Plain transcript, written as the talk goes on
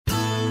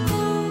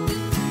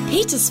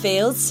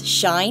Petersfield's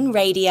Shine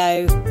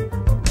Radio.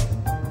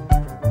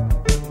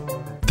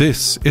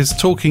 This is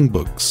Talking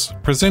Books,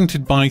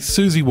 presented by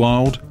Susie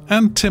Wilde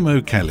and Tim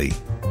O'Kelly.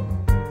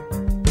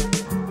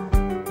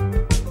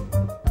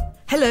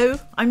 Hello,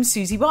 I'm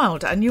Susie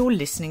Wilde and you're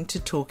listening to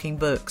Talking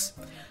Books.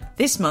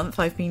 This month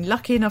I've been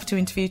lucky enough to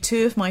interview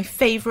two of my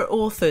favourite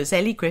authors,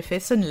 Ellie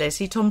Griffiths and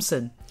Lesley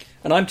Thompson.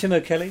 And I'm Tim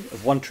O'Kelly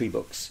of One Tree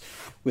Books,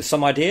 with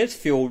some ideas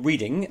for your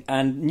reading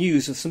and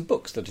news of some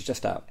books that are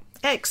just out.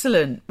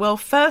 Excellent. Well,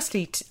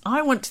 firstly,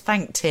 I want to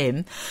thank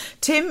Tim.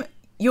 Tim,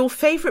 your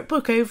favourite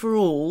book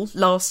overall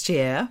last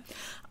year,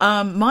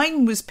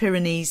 mine was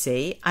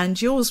Piranesi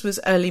and yours was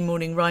Early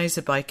Morning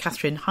Riser by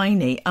Catherine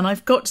Heine. And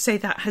I've got to say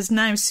that has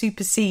now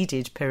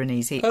superseded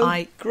Piranesi.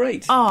 Oh,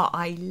 great.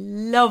 I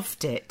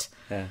loved it.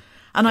 Yeah.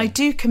 And I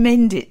do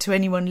commend it to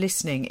anyone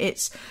listening.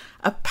 It's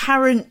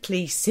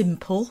apparently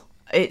simple.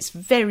 It's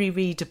very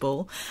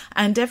readable.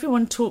 And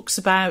everyone talks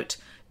about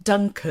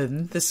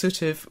Duncan, the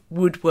sort of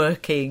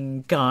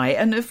woodworking guy.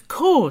 And of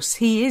course,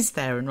 he is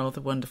there and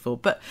rather wonderful.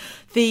 But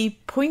the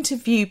point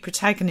of view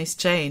protagonist,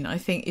 Jane, I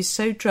think is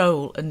so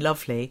droll and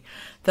lovely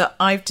that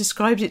I've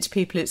described it to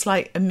people. It's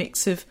like a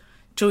mix of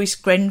Joyce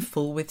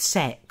Grenfell with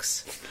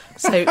sex.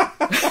 So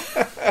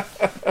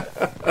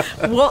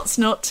what's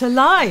not to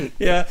like?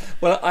 Yeah,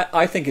 well,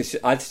 I think it's...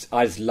 I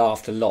just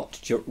laughed a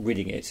lot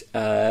reading it,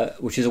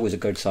 which is always a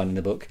good sign in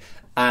the book.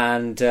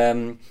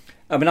 And...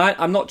 I mean,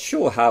 I'm not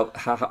sure how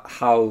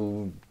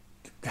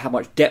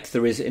much depth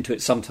there is into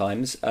it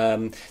sometimes.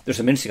 There's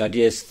some interesting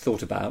ideas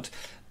thought about,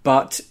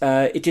 but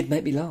it did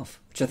make me laugh,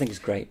 which I think is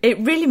great. It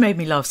really made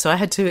me laugh, so I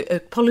had to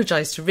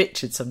apologise to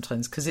Richard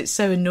sometimes, because it's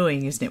so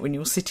annoying, isn't it, when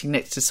you're sitting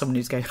next to someone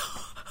who's going...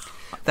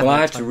 Well,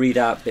 I had to read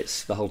out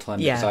bits the whole time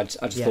because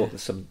I just thought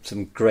there's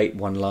some great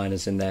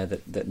one-liners in there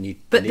that need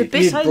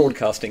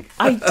broadcasting.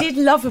 I did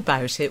love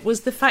about it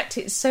was the fact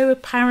it's so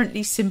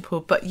apparently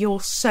simple, but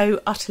you're so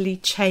utterly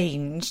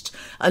changed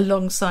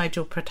alongside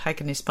your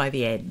protagonist by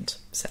the end.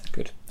 So,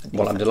 good.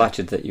 Well, I'm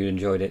delighted that you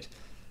enjoyed it.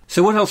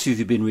 So what else have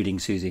you been reading,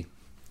 Susie?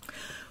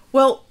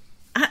 Well,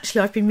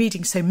 actually, I've been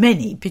reading so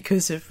many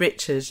because of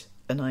Richard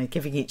and I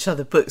giving each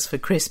other books for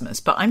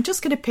Christmas, but I'm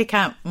just going to pick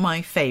out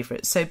my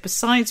favourites. So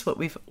besides what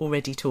we've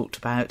already talked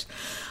about,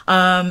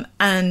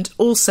 and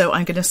also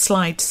I'm going to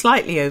slide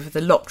slightly over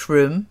The Locked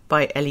Room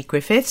by Ellie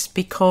Griffiths,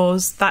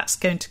 because that's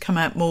going to come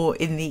out more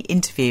in the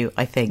interview,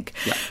 I think.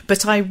 Yeah.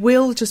 But I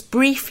will just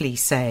briefly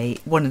say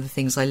one of the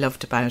things I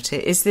loved about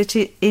it is that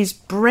it is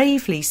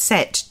bravely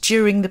set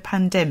during the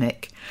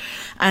pandemic.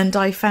 And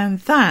I found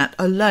that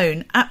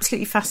alone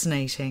absolutely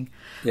fascinating.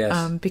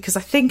 Yes. Because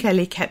I think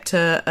Ellie kept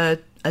a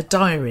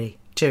diary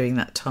during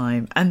that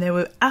time, and there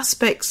were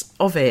aspects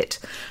of it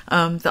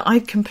that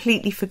I'd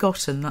completely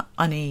forgotten, that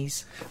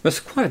unease. Well, it's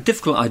quite a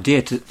difficult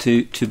idea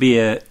to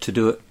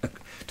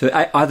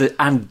either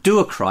do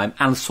a crime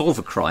and solve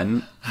a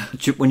crime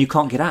when you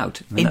can't get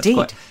out. I mean,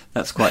 indeed,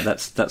 that's quite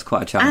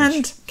a challenge.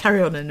 And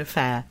carry on an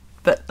affair.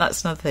 But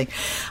that's another thing.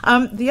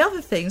 The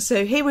other thing,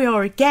 so here we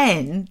are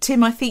again.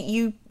 Tim, I think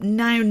you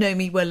now know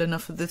me well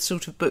enough of the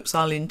sort of books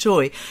I'll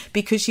enjoy,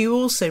 because you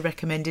also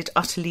recommended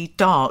Utterly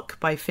Dark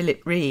by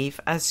Philip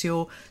Reeve as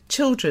your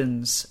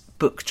children's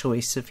book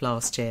choice of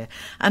last year.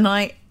 And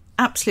I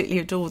absolutely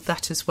adored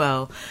that as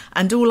well.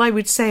 And all I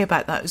would say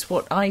about that is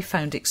what I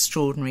found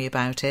extraordinary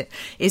about it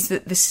is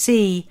that the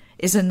sea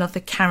is another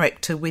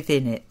character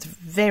within it.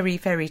 Very,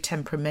 very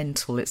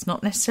temperamental. It's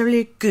not necessarily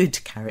a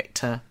good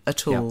character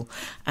at all. Yeah.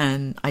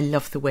 And I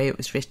love the way it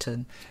was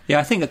written. Yeah,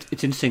 I think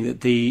it's interesting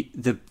that the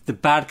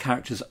bad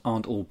characters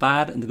aren't all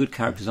bad and the good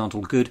characters aren't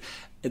all good.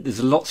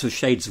 There's lots of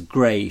shades of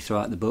grey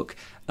throughout the book.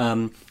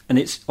 And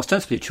it's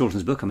ostensibly a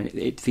children's book. I mean,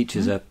 it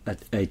features a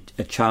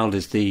child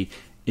as the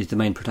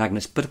main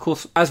protagonist. But of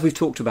course, as we've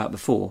talked about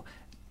before,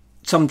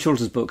 some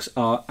children's books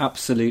are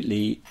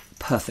absolutely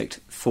perfect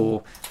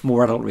for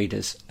more adult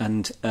readers,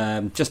 and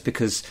just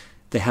because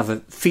they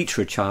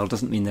feature a child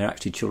doesn't mean they're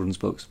actually children's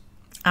books.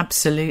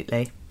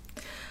 Absolutely.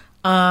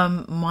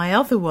 My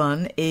other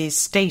one is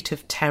State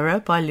of Terror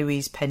by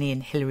Louise Penny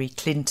and Hillary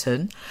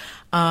Clinton.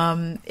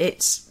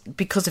 It's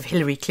because of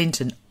Hillary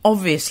Clinton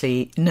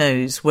obviously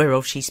knows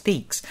whereof she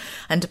speaks,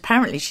 and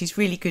apparently she's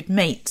really good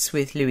mates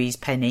with Louise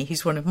Penny,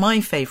 who's one of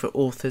my favourite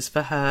authors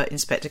for her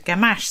Inspector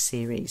Gamache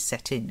series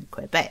set in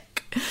Quebec.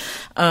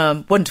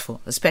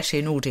 Wonderful, especially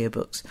in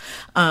audiobooks.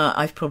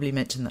 I've probably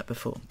mentioned that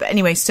before. But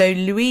anyway, so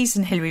Louise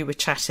and Hillary were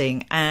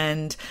chatting,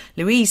 and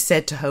Louise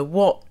said to her,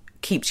 "What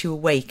keeps you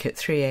awake at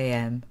 3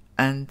 a.m?"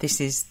 And this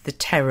is the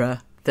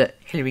terror that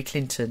Hillary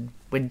Clinton,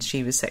 when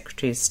she was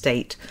Secretary of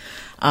State,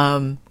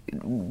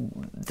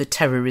 the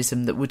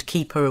terrorism that would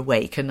keep her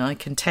awake. And I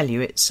can tell you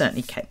it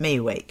certainly kept me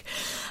awake.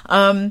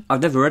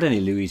 I've never read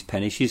any Louise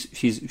Penny.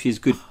 She's a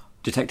good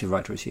detective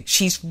writer, is she?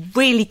 She's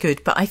really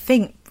good, but I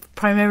think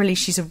primarily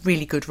she's a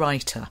really good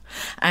writer.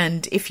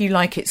 And if you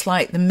like, it's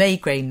like the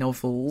Maigret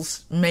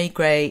novels.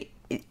 Maigret,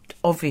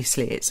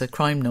 obviously it's a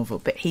crime novel,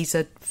 but he's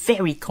a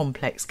very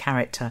complex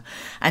character.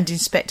 And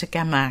Inspector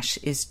Gamache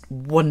is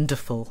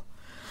wonderful.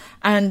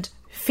 And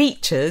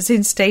features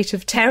in State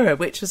of Terror,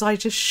 which was I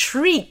just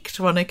shrieked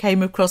when I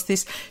came across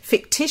this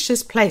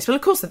fictitious place. Well,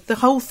 of course, the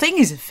whole thing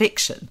is a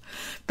fiction,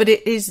 but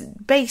it is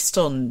based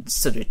on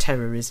sort of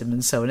terrorism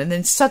and so on. And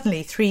then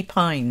suddenly Three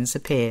Pines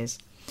appears.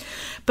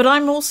 But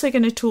I'm also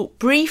going to talk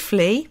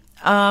briefly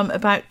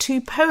about 2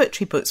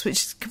 poetry books,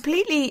 which is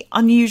completely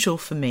unusual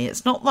for me.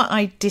 It's not that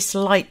I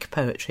dislike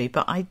poetry,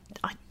 but I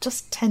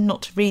just tend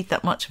not to read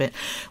that much of it.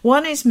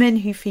 One is Men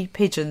Who Feed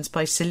Pigeons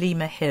by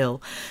Salima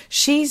Hill.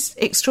 She's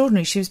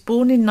extraordinary. She was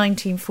born in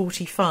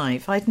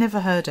 1945. I'd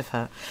never heard of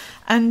her.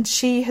 And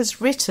she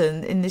has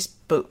written in this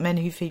book, Men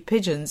Who Feed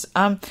Pigeons,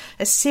 a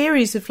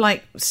series of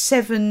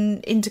 7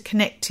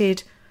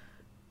 interconnected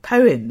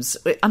poems.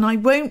 And I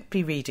won't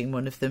be reading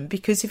one of them,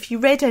 because if you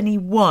read any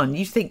one,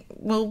 you think,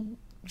 well,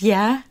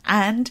 yeah,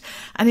 and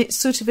it's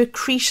sort of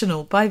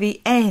accretional. By the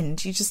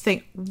end, you just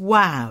think,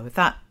 wow,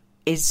 that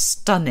is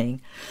stunning.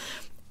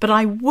 But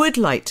I would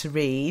like to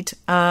read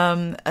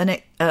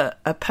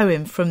a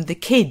poem from The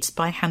Kids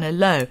by Hannah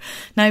Lowe.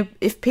 Now,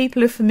 if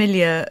people are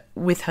familiar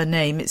with her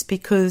name, it's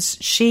because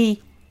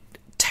she,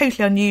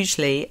 totally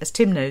unusually, as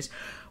Tim knows,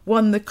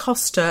 won the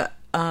Costa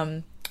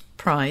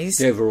prize.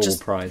 The overall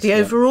prize. The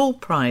overall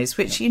prize,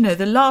 which,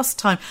 the last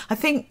time, I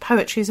think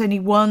poetry has only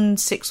won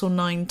 6 or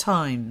 9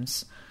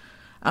 times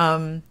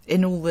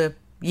in all the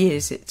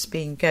years it's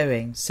been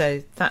going.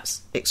 So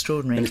that's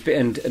extraordinary.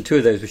 And 2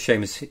 of those were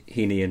Seamus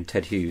Heaney and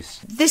Ted Hughes.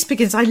 This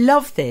begins, I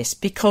love this,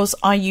 because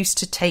I used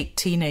to take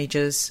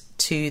teenagers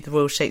to the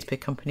Royal Shakespeare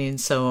Company and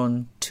so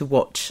on to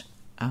watch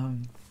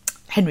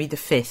Henry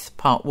V,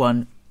 Part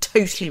 1.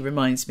 Totally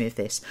reminds me of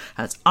this.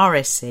 That's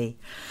RSC.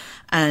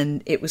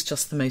 And it was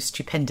just the most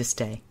stupendous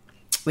day,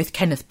 with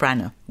Kenneth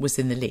Branagh was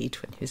in the lead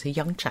when he was a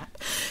young chap.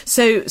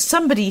 So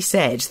somebody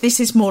said, this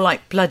is more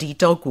like bloody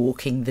dog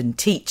walking than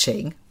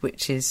teaching,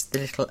 which is the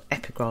little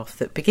epigraph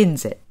that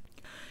begins it.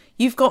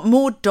 You've got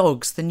more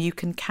dogs than you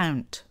can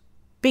count.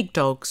 Big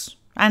dogs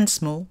and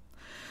small.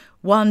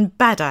 One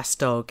badass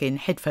dog in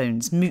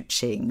headphones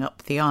mooching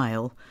up the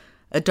aisle.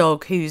 A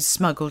dog who's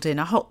smuggled in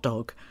a hot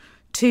dog.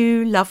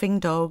 2 loving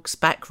dogs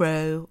back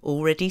row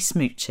already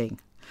smooching.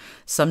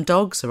 Some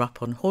dogs are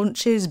up on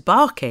haunches,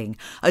 barking.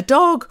 A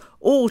dog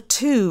or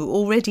 2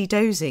 already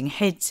dozing,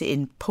 heads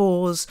in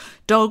paws,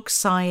 dogs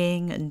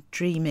sighing and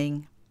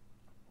dreaming.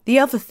 The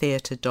other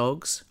theatre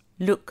dogs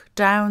look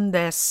down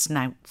their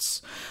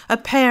snouts, a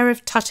pair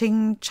of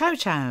tutting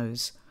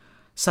chow-chows,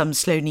 some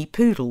slony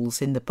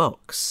poodles in the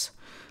box.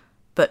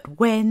 But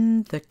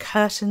when the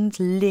curtains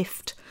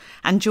lift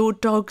and your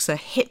dogs are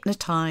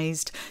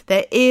hypnotised,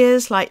 their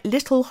ears like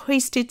little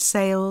hoisted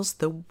sails,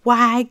 the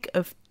wag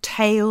of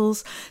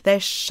tails, their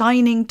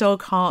shining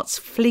dog hearts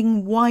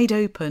fling wide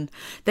open.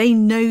 They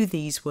know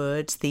these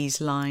words, these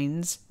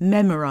lines,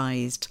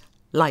 memorised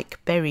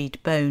like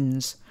buried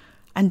bones.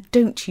 And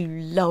don't you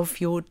love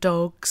your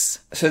dogs?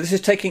 So this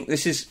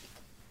is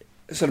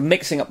sort of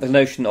mixing up the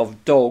notion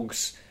of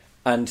dogs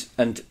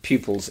and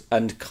pupils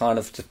and kind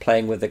of just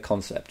playing with the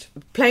concept.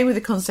 Playing with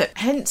the concept,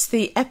 hence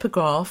the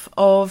epigraph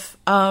of...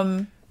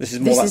 this is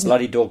more like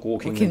bloody dog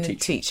walking than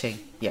teaching.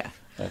 Yeah.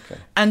 Okay.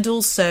 And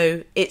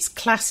also, it's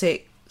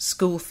classic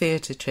school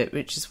theatre trip,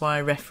 which is why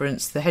I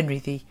referenced the Henry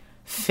V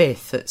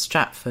at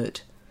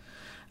Stratford.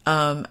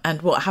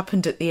 And what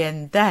happened at the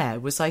end there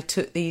was I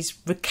took these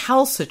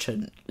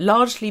recalcitrant,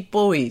 largely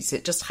boys,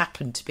 it just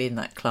happened to be in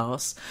that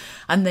class,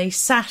 and they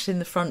sat in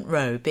the front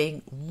row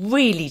being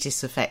really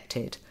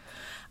disaffected.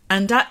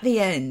 And at the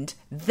end,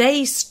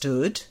 they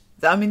stood...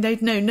 I mean,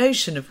 they'd no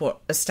notion of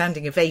what a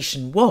standing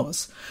ovation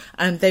was,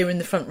 and they were in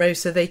the front row,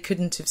 so they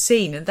couldn't have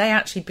seen, and they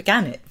actually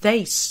began it.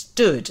 They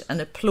stood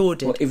and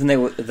applauded. Well, even they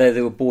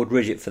were bored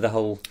rigid for the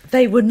whole...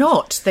 They were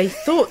not. They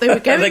thought they were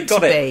going they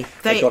got to it. be.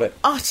 They got it.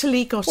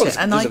 Utterly got it,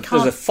 and I can't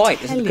There's a fight.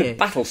 tell There's a good you.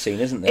 battle scene,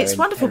 isn't there? It's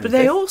wonderful, but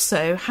they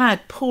also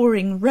had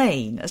Pouring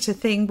Rain as a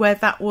thing where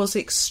that was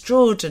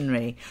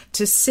extraordinary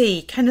to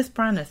see Kenneth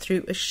Branagh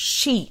through a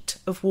sheet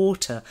of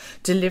water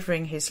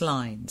delivering his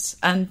lines,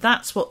 and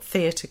that's what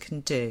theatre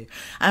can do.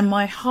 And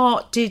my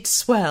heart did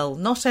swell,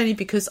 not only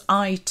because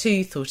I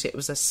too thought it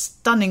was a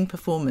stunning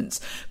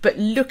performance, but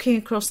looking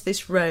across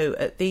this row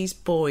at these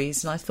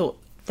boys, and I thought,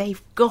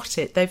 they've got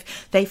it.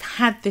 They've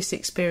had this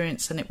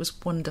experience, and it was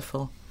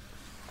wonderful.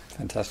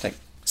 Fantastic.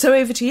 So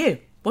over to you.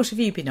 What have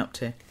you been up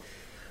to?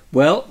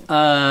 Well,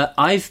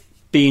 I've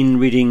been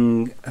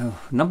reading a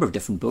number of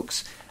different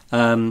books.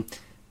 The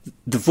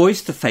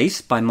Voice, the Face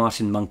by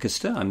Martin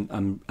Muncaster.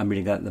 I'm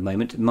reading that at the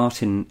moment.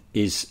 Martin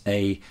is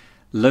a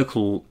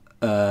local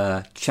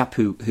chap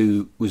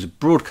who was a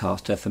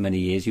broadcaster for many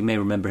years. You may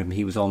remember him.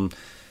 He was on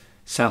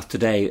South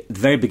Today at the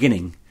very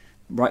beginning,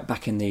 right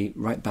back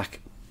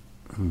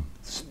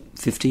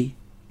 50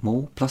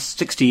 more plus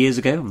 60 years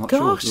ago. I'm not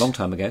sure, a long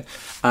time ago.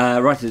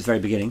 Right at his very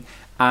beginning,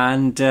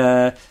 and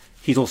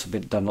he's also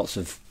done lots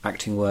of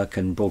acting work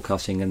and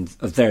broadcasting and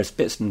of various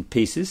bits and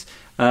pieces.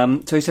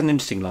 So he's had an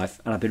interesting life,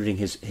 and I've been reading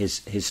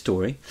his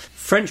story.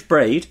 French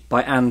Braid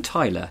by Anne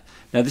Tyler.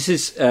 Now this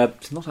is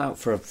it's not out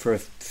for a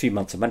few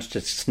months. I managed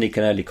to sneak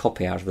an early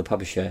copy out of the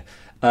publisher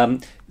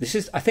This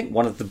is, I think,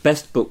 one of the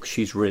best books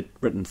she's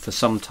written for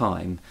some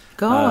time.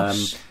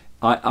 Gosh.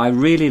 I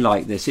really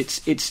like this.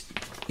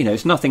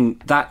 It's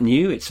nothing that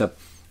new.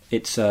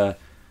 It's a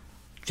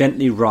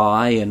gently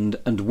wry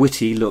and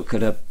witty look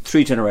at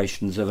 3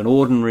 generations of an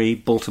ordinary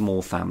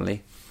Baltimore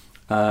family.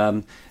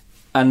 And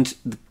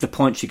the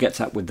point she gets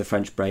at with the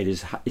French braid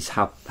is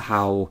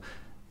how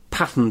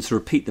patterns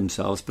repeat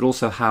themselves, but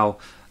also how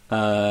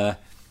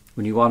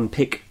when you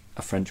unpick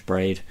a French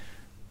braid,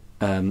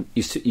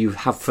 you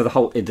have for the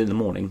whole in the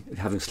morning,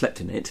 having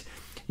slept in it,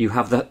 you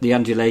have the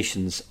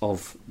undulations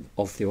of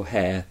your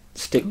hair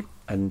stick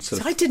and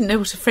sort of. I didn't know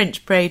what a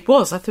French braid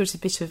was. I thought it was a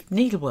bit of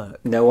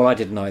needlework. No, well, I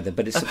didn't either.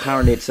 But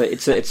apparently it's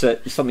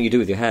something you do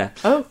with your hair.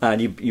 Oh, and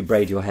you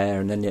braid your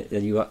hair, and then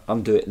you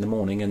undo it in the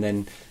morning, and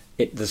then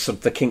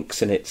the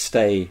kinks in it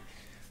stay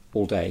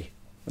all day.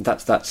 And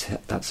that's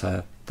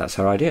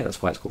her idea.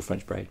 That's why it's called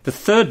French braid. The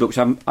third book, which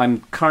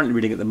I'm currently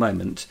reading at the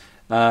moment,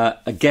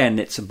 again,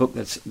 it's a book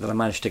that I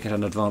managed to get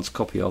an advanced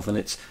copy of, and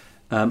it's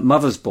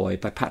Mother's Boy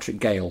by Patrick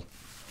Gale.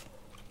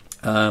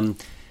 I'm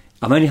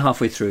only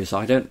halfway through, so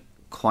I don't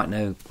quite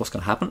know what's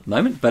going to happen at the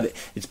moment, but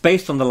it's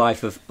based on the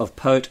life of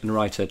poet and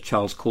writer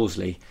Charles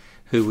Causley,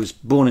 who was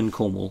born in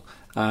Cornwall,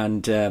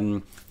 and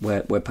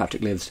where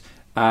Patrick lives.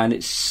 And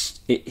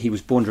he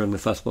was born during the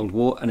First World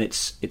War, and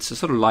it's a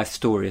sort of life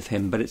story of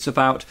him, but it's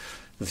about,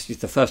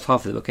 the first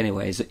half of the book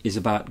anyway, is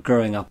about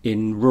growing up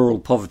in rural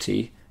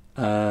poverty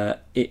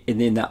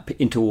in that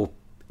interwar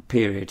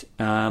period.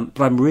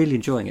 But I'm really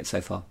enjoying it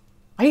so far.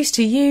 I used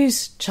to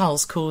use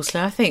Charles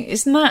Causley, I think.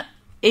 Isn't that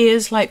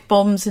ears like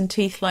bombs and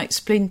teeth like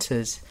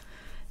splinters?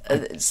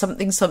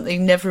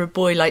 Something, never a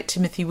boy like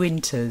Timothy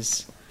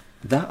Winters.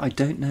 That I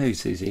don't know,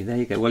 Susie. There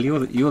you go. Well,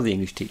 you're the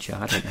English teacher.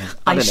 I don't know.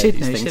 I should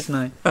know,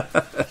 shouldn't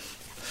I?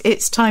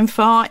 It's time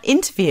for our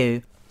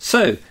interview.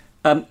 So,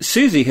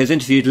 Susie has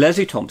interviewed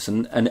Leslie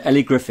Thompson and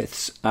Ellie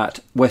Griffiths at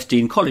West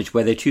Dean College,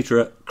 where they tutor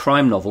a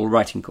crime novel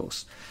writing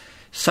course.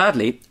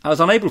 Sadly, I was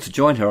unable to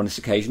join her on this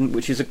occasion,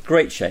 which is a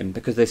great shame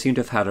because they seem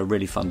to have had a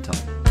really fun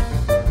time.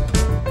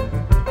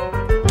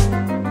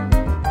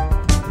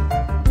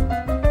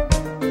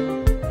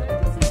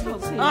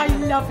 I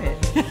love it.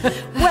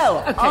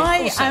 Well, okay,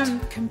 I am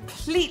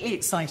completely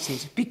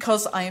excited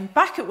because I am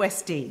back at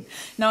West Dean.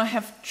 Now, I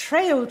have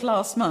trailed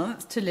last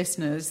month to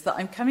listeners that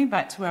I'm coming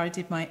back to where I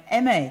did my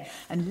MA,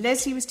 and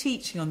Leslie was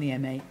teaching on the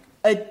MA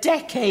a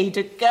decade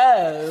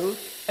ago.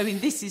 I mean,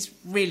 this is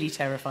really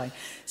terrifying.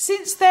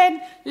 Since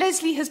then,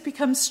 Leslie has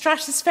become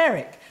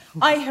stratospheric.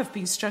 I have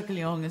been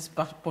struggling on as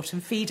bottom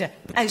feeder,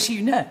 as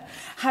you know.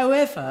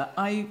 However,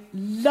 I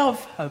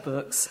love her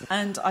books,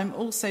 and I'm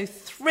also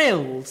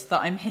thrilled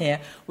that I'm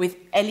here with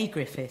Ellie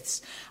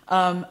Griffiths.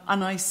 And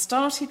I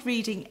started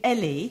reading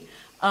Ellie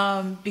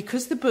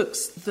because the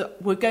books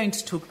that we're going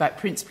to talk about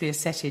principally are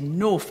set in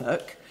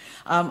Norfolk.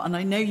 And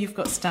I know you've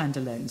got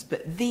standalones,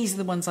 but these are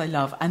the ones I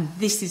love, and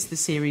this is the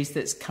series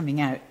that's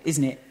coming out,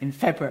 isn't it, in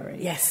February?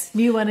 Yes,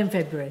 new one in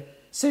February.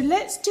 So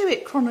let's do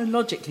it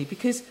chronologically,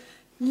 because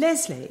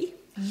Leslie,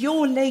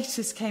 your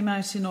latest came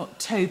out in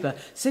October.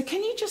 So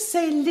can you just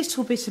say a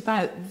little bit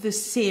about the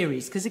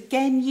series? Because,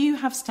 again, you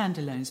have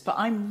standalones, but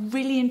I'm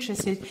really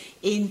interested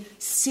in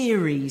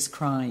series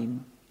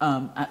crime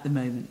at the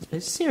moment. So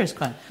serious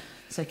crime.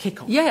 So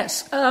kick on.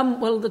 Yes.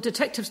 Well, The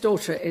Detective's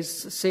Daughter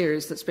is a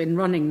series that's been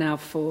running now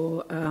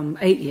for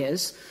 8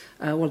 years.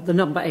 Well, the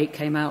number 8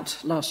 came out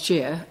last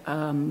year.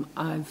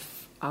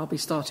 I'll be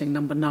starting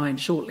number 9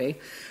 shortly.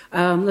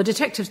 The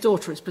Detective's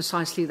Daughter is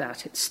precisely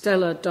that. It's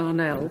Stella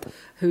Darnell,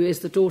 who is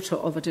the daughter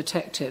of a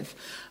detective.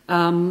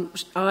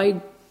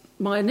 My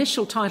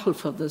initial title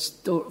for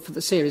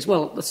the series,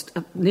 well,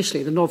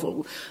 initially the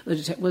novel,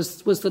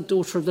 was The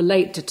Daughter of the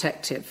Late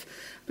Detective,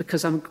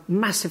 because I'm a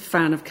massive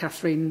fan of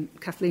Kathleen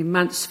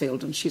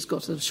Mansfield, and she's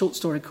got a short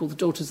story called The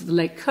Daughters of the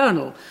Late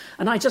Colonel,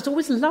 and I just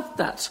always loved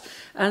that.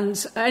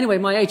 And anyway,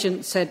 my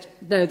agent said,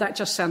 no, that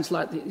just sounds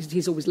like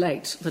he's always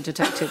late, the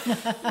detective.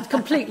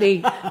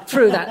 Completely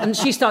threw that, and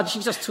she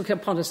just took it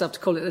upon herself to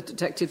call it The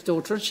Detective's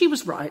Daughter, and she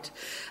was right.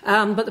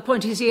 But the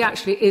point is, he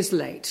actually is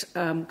late,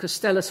 because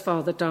Stella's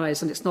father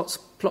dies, and it's not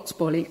plot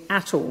spoiling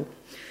at all,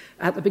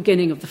 at the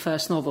beginning of the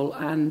first novel,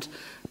 and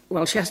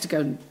well, she has to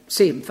go and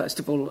see him first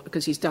of all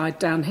because he's died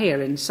down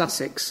here in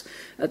Sussex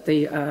at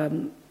the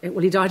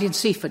he died in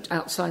Seaford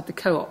outside the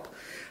Co-op.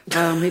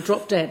 He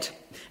dropped dead,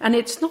 and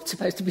it's not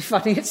supposed to be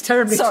funny. It's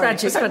terribly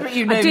tragic. But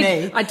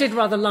I did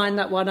rather line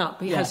that one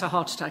up. He has a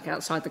heart attack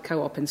outside the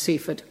Co-op in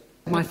Seaford.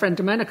 My friend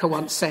Domenica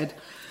once said,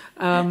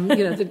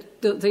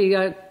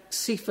 the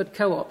Seaford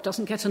Co-op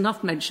doesn't get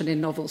enough mention in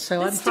novels,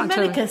 so I'm trying to...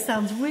 Domenica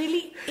sounds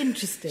really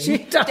interesting. She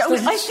does,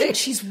 I think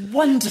she's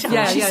wonderful.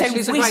 Yeah, she's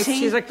so witty.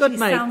 She's a good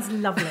mate. Sounds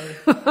lovely.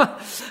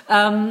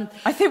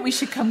 I think we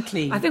should come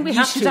clean. I think we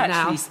have to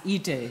now. You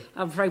do.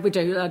 I'm afraid we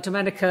do.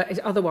 Domenica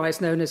is otherwise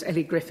known as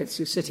Ellie Griffiths,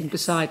 who's sitting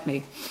beside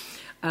me.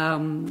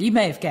 You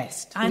may have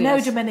guessed. I know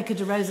Domenica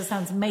de Rosa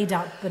sounds made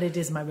up, but it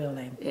is my real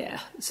name. Yeah.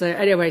 So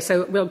anyway,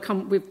 we'll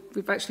come.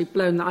 We've actually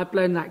I've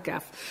blown that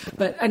gaff.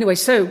 But anyway,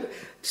 so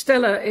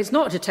Stella is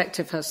not a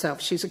detective herself.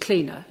 She's a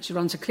cleaner. She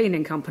runs a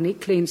cleaning company,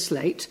 Clean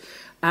Slate.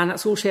 and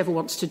that's all she ever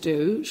wants to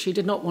do. She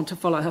did not want to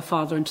follow her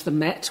father into the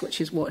Met, which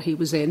is what he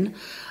was in,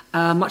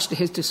 much to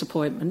his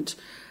disappointment.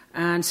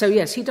 And so,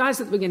 yes, he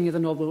dies at the beginning of the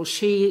novel.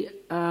 She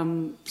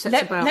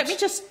sets about... Let me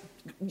just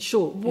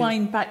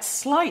wind back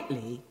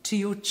slightly to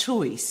your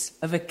choice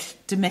of a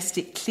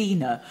domestic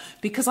cleaner,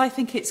 because I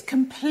think it's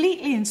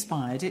completely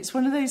inspired. It's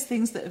one of those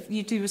things that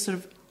you do a sort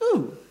of,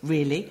 ooh,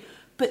 really?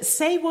 But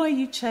say why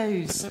you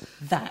chose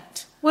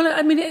that. Well,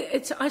 I mean,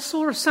 I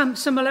saw a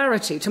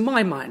similarity to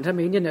my mind. I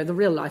mean, the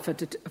real life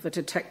of a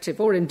detective,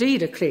 or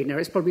indeed a cleaner,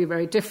 is probably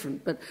very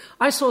different. But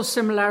I saw a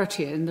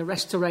similarity in the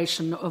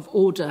restoration of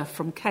order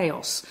from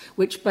chaos,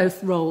 which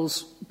both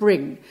roles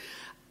bring.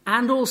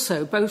 And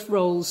also, both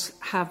roles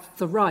have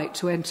the right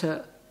to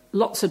enter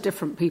lots of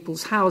different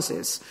people's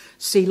houses,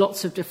 see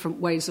lots of different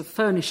ways of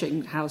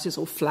furnishing houses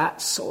or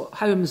flats or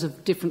homes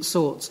of different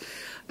sorts,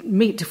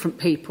 meet different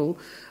people.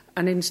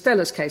 And in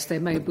Stella's case,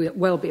 there may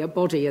well be a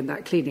body in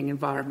that cleaning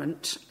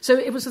environment. So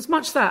it was as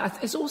much that.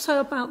 It's also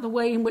about the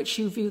way in which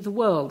you view the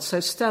world. So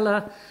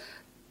Stella,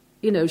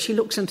 she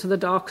looks into the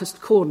darkest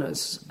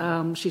corners.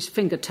 She's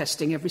finger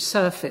testing every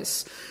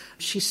surface.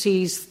 She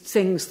sees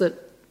things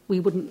that we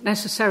wouldn't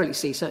necessarily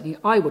see. Certainly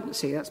I wouldn't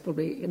see. That's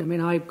probably,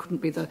 I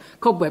couldn't be, the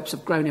cobwebs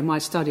have grown in my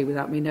study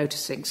without me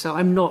noticing. So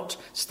I'm not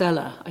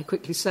Stella, I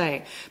quickly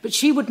say. But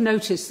she would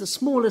notice the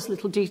smallest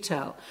little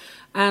detail.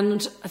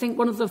 And I think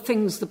one of the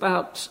things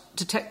about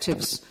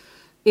detectives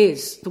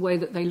is the way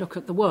that they look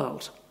at the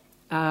world.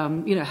 How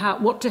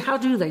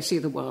do they see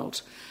the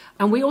world?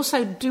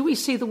 And do we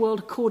see the world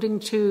according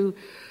to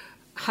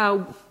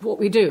what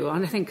we do?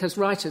 And I think as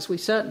writers we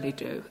certainly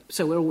do.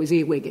 So we're always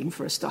earwigging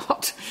for a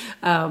start,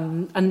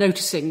 and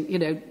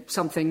noticing,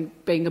 something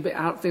being a bit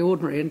out of the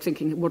ordinary and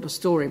thinking what a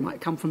story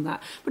might come from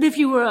that. But if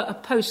you were a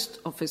post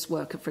office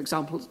worker, for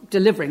example,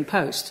 delivering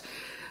post,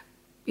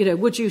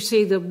 would you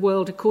see the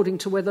world according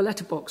to where the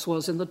letterbox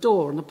was in the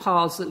door and the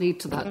paths that lead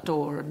to that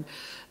door and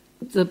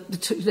the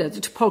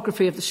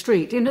topography of the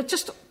street?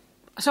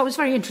 So I was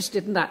very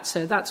interested in that,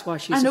 so that's why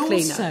she's a cleaner. And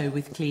also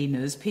with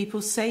cleaners,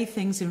 people say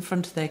things in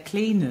front of their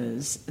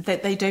cleaners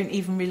that they don't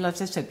even realise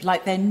they're said,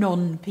 like they're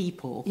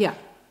non-people. Yeah.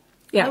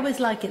 I always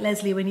like it,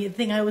 Leslie, the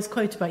thing I always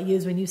quote about you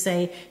is when you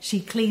say she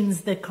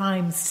cleans the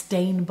crime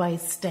stain by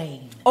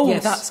stain. Oh,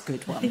 yes. That's a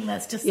good one. I think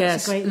that's just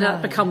such a great line.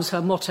 That becomes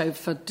her motto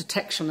for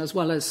detection as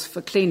well as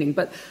for cleaning.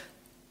 But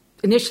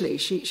initially,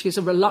 she's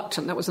a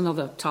reluctant, that was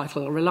another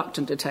title, a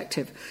reluctant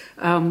detective,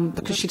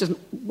 because she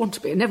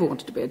never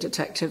wanted to be a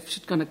detective.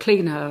 She's going to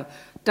clean her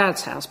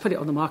dad's house, put it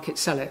on the market,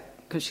 sell it,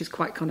 because she's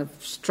quite kind of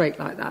straight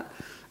like that.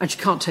 And she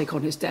can't take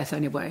on his death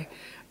anyway.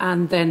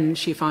 And then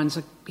she finds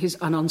an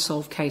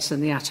unsolved case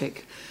in the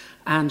attic,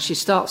 and she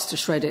starts to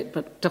shred it,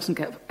 but doesn't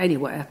get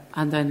anywhere,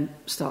 and then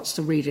starts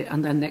to read it,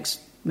 and then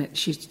next minute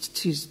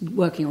she's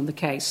working on the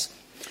case.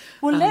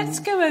 Well, let's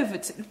go over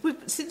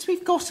since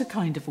we've got a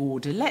kind of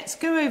order, let's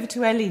go over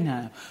to Ellie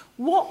now.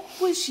 What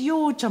was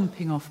your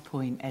jumping off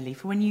point, Ellie,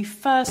 for when you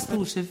first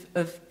thought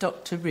of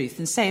Dr. Ruth,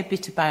 and say a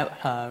bit about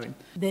her?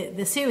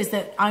 The series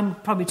that I'm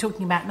probably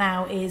talking about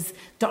now is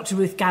Dr.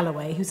 Ruth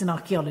Galloway, who's an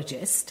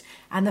archaeologist,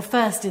 and the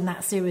first in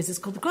that series is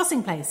called The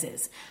Crossing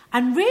Places.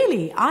 And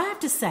really, I have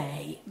to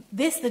say,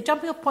 the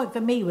jumping off point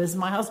for me was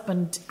my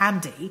husband,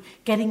 Andy,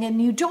 getting a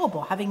new job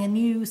or having a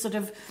new sort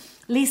of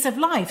lease of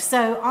life.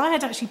 So I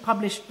had actually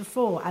published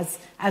before, as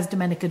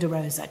Domenica De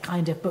Rosa,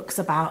 kind of books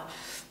about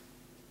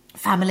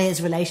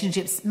families,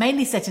 relationships,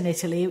 mainly set in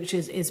Italy, which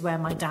is where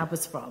my dad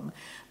was from.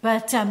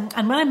 But and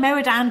when I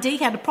married Andy,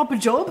 he had a proper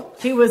job.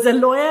 He was a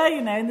lawyer,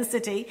 in the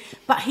city,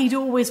 but he'd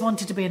always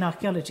wanted to be an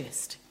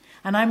archaeologist.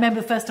 And I remember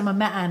the first time I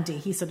met Andy,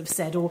 he sort of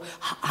said,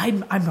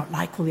 I'm not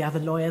like all the other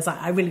lawyers.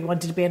 I really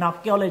wanted to be an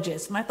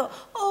archaeologist. And I thought,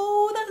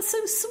 oh, that's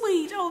so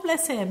sweet. Oh,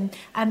 bless him.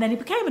 And then he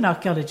became an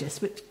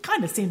archaeologist, which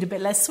kind of seemed a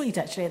bit less sweet,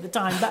 actually, at the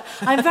time. But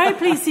I'm very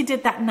pleased he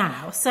did that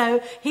now.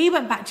 So he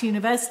went back to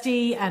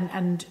university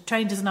and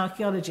trained as an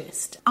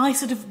archaeologist. I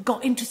sort of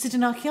got interested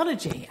in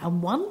archaeology.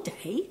 And one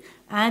day,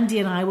 Andy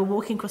and I were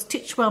walking across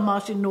Titchwell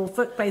Marsh in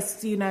Norfolk, place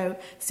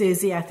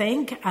Susie, I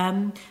think,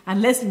 and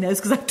Leslie knows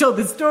because I've told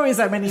the story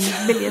so many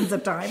millions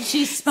of times.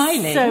 She's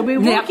smiling. So we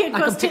were walking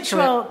across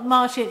Titchwell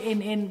Marsh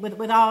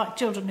with our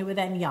children who were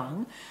then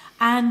young,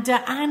 and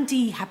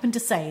Andy happened to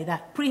say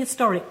that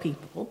prehistoric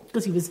people,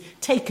 because he was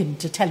taken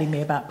to telling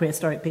me about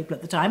prehistoric people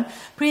at the time,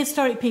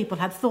 prehistoric people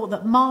had thought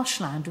that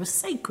marshland was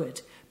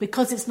sacred,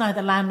 because it's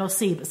neither land nor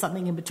sea, but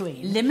something in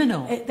between.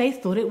 Liminal. They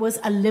thought it was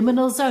a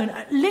liminal zone,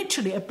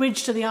 literally a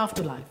bridge to the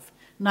afterlife.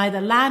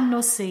 Neither land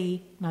nor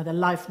sea, neither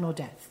life nor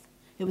death.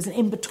 It was an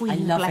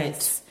in-between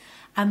place.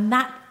 And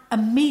that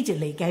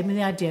immediately gave me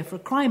the idea for a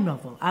crime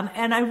novel.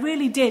 And I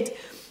really did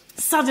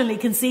suddenly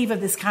conceive of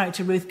this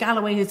character, Ruth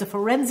Galloway, who's a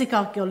forensic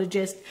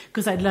archaeologist,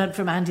 because I'd learned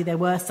from Andy there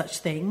were such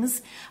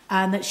things,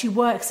 and that she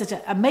works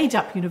at a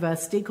made-up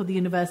university called the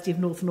University of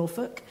North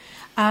Norfolk.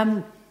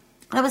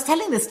 I was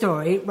telling this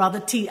story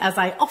rather as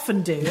I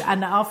often do,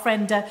 and our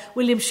friend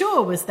William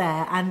Shaw was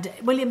there, and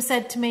William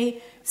said to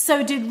me,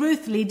 so did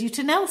Ruth lead you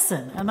to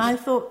Nelson? And I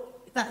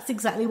thought, that's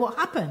exactly what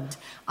happened.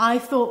 I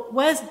thought,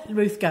 where's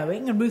Ruth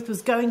going? And Ruth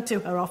was going to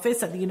her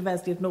office at the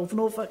University of North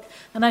Norfolk.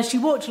 And as she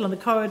walked along the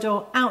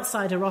corridor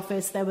outside her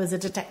office, there was a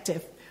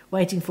detective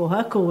waiting for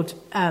her called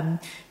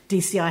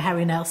DCI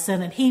Harry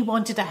Nelson, and he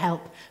wanted to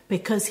help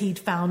because he'd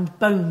found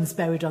bones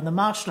buried on the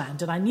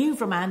marshland. And I knew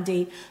from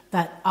Andy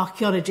that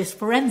archaeologists,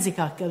 forensic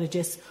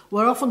archaeologists,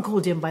 were often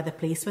called in by the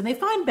police when they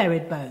find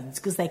buried bones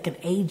because they can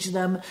age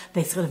them.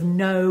 They sort of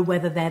know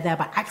whether they're there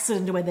by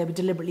accident or whether they were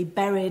deliberately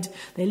buried.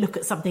 They look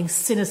at something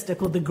sinister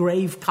called the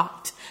grave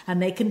cut,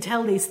 and they can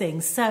tell these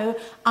things. So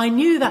I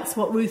knew that's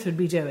what Ruth would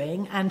be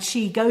doing, and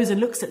she goes and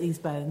looks at these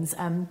bones,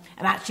 and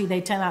actually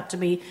they turn out to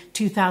be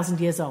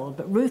 2,000 years old.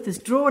 But Ruth is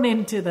drawn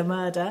into the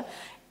murder,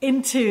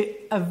 into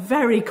a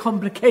very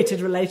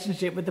complicated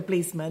relationship with the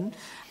policeman,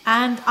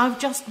 and I've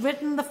just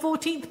written the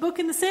 14th book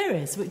in the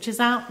series, which is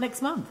out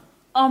next month.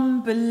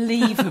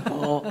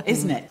 Unbelievable,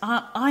 isn't it?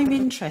 I'm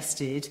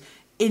interested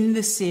in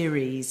the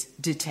series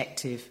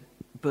detective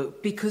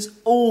book because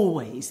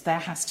always there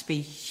has to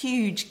be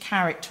huge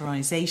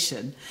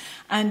characterisation,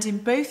 and in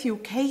both your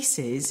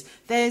cases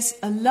there's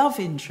a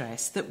love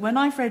interest that when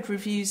I've read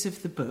reviews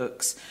of the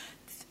books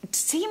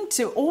seem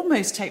to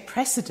almost take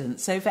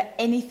precedence over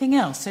anything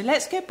else. So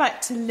let's go back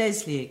to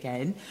Leslie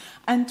again.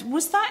 And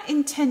was that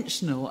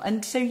intentional?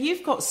 And so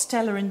you've got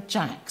Stella and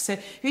Jack. So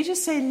if you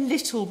just say a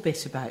little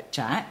bit about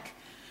Jack.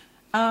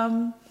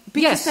 Because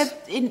yes.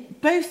 In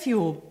both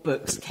your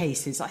books'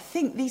 cases, I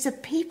think these are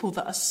people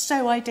that are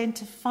so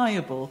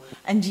identifiable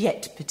and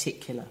yet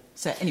particular.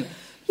 So anyway.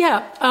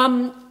 Yeah,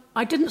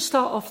 I didn't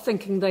start off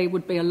thinking they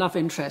would be a love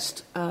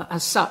interest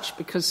as such,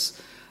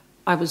 because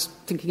I was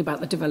thinking about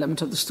the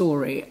development of the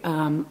story,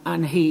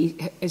 and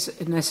he is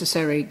a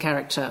necessary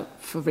character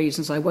for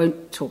reasons I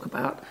won't talk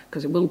about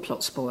because it will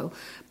plot spoil.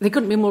 They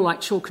couldn't be more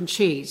like chalk and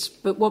cheese,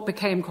 but what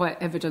became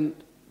quite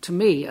evident to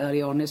me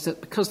early on is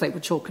that because they were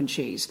chalk and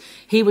cheese,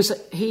 he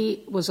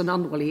is an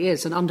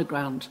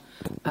underground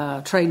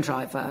train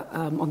driver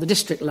on the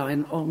District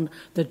Line on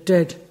the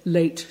dead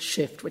late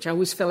shift, which I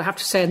always feel I have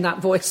to say in that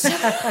voice.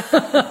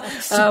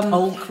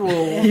 Old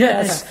crawl.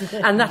 Yes,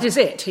 and that is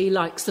it. He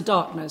likes the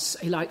darkness,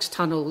 he likes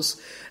tunnels,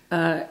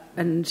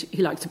 and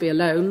he likes to be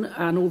alone,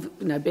 and all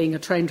being a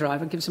train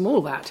driver gives him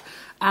all that.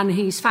 And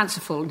he's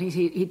fanciful, and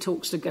he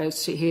talks to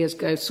ghosts, he hears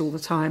ghosts all the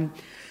time.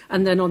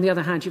 And then on the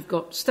other hand, you've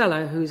got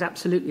Stella, who's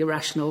absolutely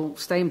irrational,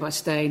 stain by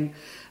stain,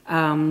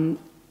 and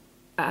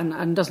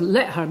doesn't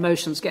let her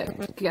emotions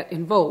get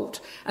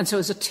involved. And so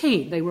as a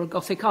team, they were a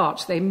Gothic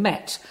arch. They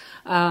met,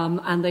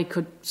 and they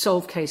could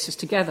solve cases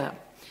together.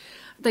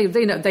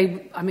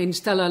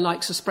 Stella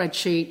likes a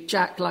spreadsheet,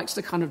 Jack likes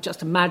to kind of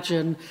just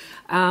imagine.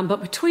 But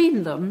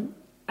between them,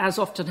 as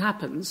often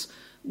happens,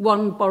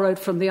 one borrowed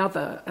from the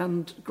other,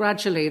 and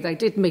gradually they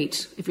did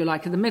meet, if you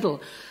like, in the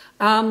middle.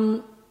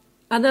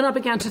 And then I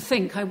began to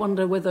think, I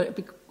wonder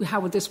how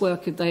would this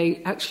work if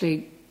they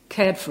actually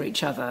cared for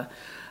each other.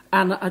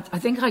 And I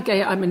think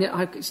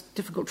it's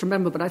difficult to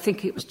remember, but I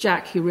think it was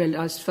Jack who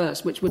realised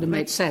first, which would have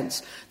made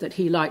sense, that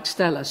he liked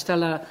Stella.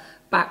 Stella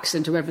backs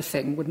into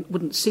everything,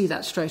 wouldn't see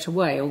that straight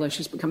away, although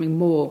she's becoming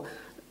more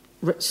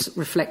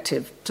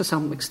reflective to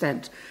some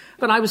extent.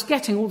 But I was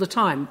getting all the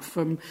time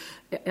from,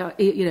 all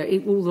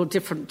the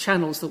different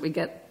channels that we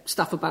get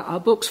stuff about our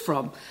books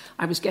from.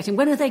 I was getting,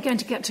 when are they going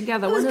to get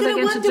together? When are they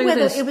going to do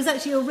this? It was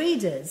actually your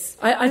readers.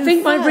 I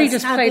think my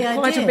readers played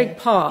quite a big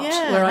part,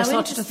 where I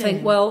started to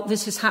think, well,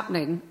 this is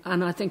happening,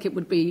 and I think it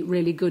would be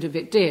really good if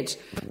it did.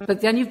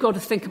 But then you've got to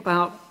think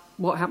about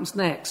what happens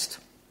next.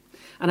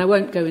 And I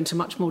won't go into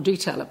much more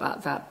detail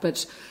about that,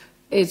 but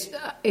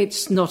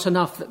it's not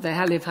enough that they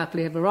live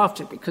happily ever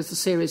after, because the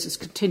series is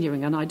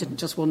continuing, and I didn't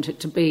just want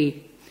it to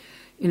be,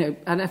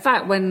 and in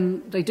fact,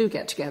 when they do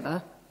get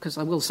together, because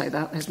I will say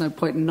that, there's no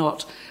point in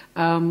not,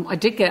 I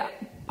did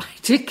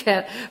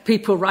get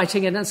people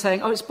writing in and saying,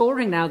 it's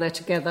boring now they're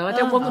together, I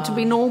don't want them to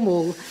be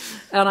normal.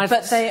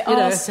 But they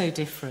are so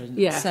different,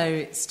 so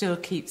it still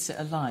keeps it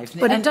alive.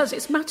 But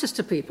it matters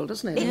to people,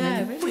 doesn't it?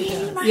 Yeah, it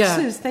really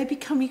matters. They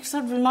become, you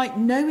sort of like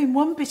know in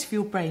one bit of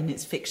your brain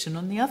it's fiction,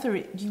 on the other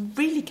you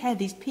really care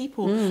these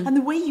people. And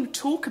the way you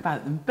talk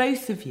about them,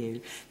 both of you,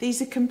 these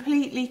are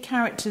completely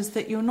characters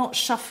that you're not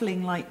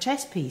shuffling like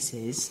chess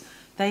pieces.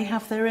 They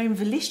have their own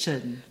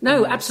volition.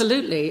 No, almost.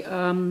 Absolutely.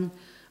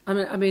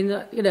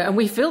 And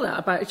we feel that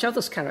about each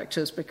other's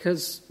characters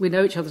because we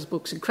know each other's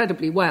books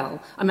incredibly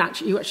well.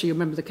 You actually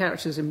remember the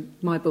characters in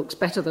my books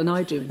better than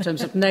I do in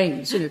terms of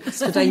names.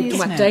 Today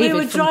David we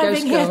were from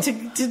driving Ghost here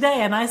Girl.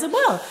 today, and I said,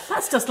 "Well,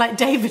 that's just like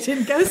David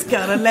in Ghost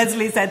Girl." And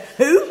Leslie said,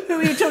 "Who? Who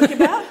are you talking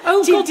about?"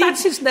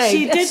 That's his name.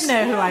 She did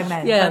know who I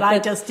meant, but I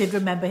just did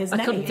remember his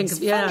name. I couldn't think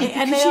of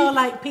and they are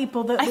like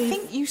people that I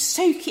think you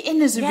soak it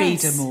in as a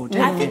reader more.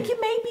 Don't I think you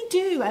maybe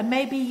do, and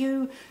maybe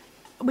you.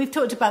 We've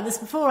talked about this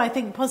before. I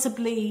think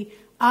possibly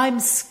I'm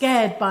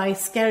scared by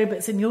scary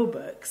bits in your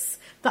books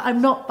that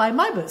I'm not by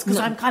my books, because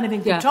I'm kind of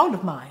in control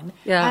of mine.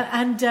 Yeah.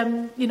 And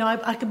you know,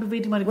 I could be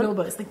reading one of your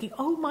books thinking,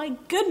 oh my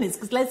goodness,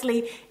 because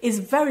Lesley is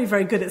very,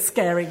 very good at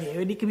scaring you,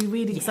 and you can be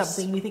reading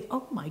something and you think,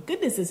 oh my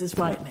goodness, this is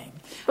frightening.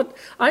 But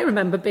I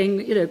remember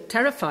being,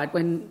 terrified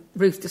when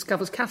Ruth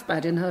discovers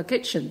Cathbad in her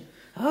kitchen.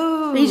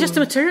 Oh. He just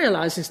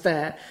materialises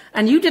there.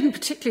 And you didn't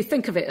particularly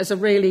think of it as a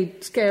really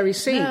scary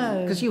scene,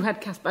 because you had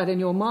Cathbad in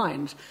your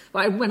mind.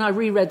 But when I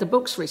reread the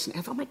books recently,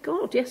 I thought, oh my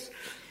God, yes.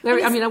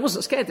 I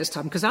wasn't scared this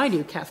time because I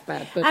knew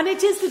Cathbad. But... And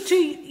it is the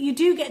truth. You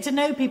do get to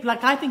know people.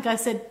 Like I think I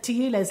said to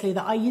you, Lesley,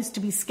 that I used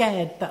to be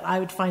scared that I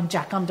would find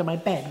Jack under my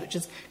bed, which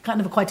is kind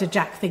of quite a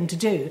Jack thing to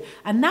do.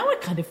 And now I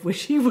kind of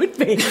wish he would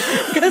be,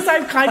 because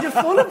I've kind of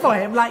fallen for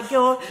him, like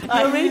your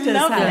readers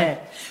love have.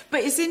 it. But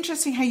it's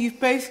interesting how you've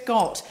both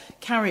got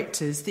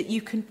characters that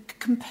you can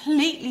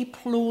completely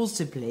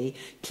plausibly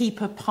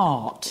keep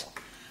apart.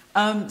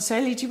 So,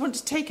 Ellie, do you want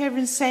to take over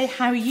and say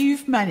how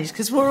you've managed?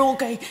 Because we're all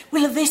going,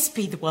 will this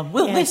be the one?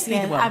 Will this be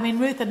the one? I mean,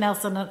 Ruth and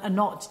Nelson are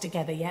not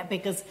together yet,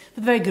 because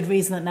for the very good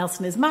reason that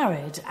Nelson is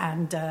married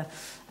and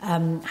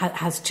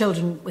has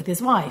children with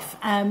his wife.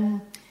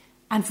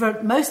 And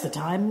for most of the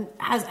time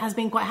has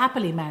been quite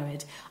happily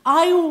married.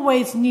 I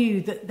always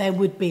knew that there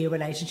would be a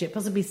relationship,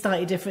 possibly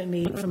slightly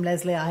differently from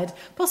Lesley I had,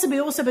 possibly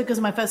also because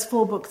my first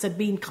 4 books had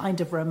been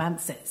kind of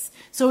romances.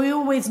 So we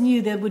always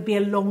knew there would be a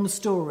long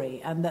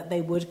story and that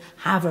they would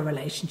have a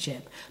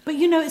relationship. But,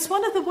 it's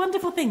one of the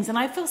wonderful things, and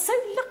I feel so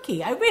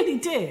lucky, I really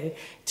do,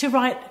 to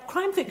write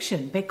crime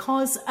fiction,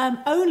 because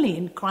only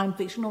in crime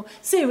fiction or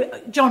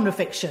genre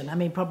fiction, I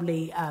mean,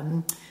 probably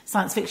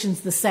science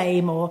fiction's the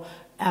same, or...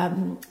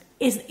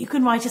 you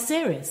can write a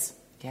series.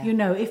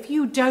 Yeah. If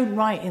you don't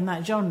write in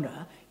that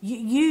genre,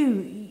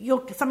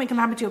 you're something can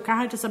happen to your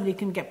character, somebody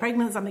can get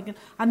pregnant,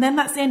 and then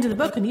that's the end of the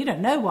book, and you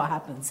don't know what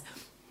happens.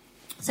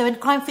 So in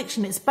crime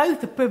fiction, it's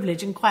both a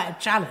privilege and quite a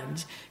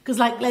challenge, because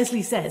like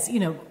Lesley says,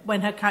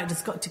 when her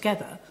characters got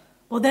together,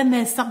 well, then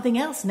there's something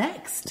else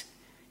next,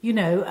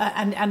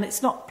 and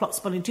it's not plot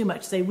spoiling too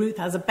much to say Ruth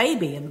has a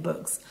baby in the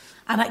books.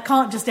 And it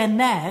can't just end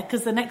there,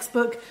 because the next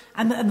book,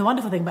 and the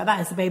wonderful thing about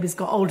that is the baby's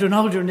got older and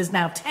older and is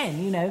now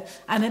 10,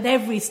 and at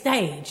every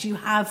stage you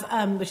have,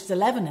 which is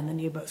 11 in the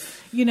new book,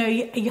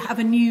 you have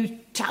a new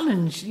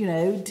challenge,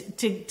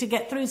 to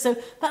get through. So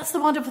that's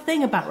the wonderful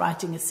thing about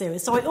writing a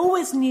series. So I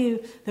always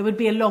knew there would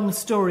be a long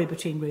story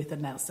between Ruth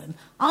and Nelson.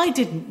 I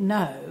didn't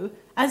know,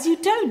 as you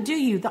don't, do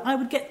you, that I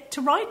would get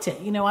to write it.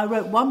 I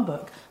wrote one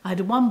book. I had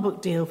a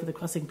 1-book deal for The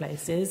Crossing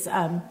Places.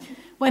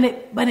 When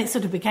it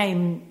sort of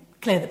became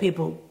clear that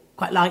people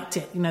quite liked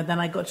it, then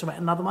I got to write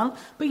another one.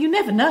 But you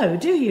never know,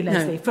 do you,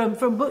 Lesley? No.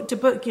 From book to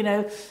book, you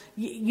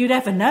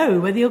never know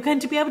whether you're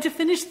going to be able to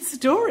finish the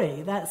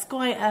story. It's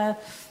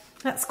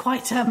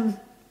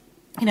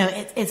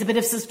a bit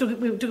of,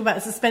 we talk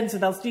about suspense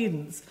with our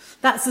students.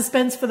 That's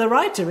suspense for the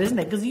writer, isn't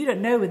it? Because you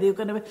don't know whether you're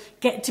going to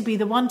get to be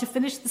the one to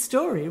finish the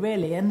story,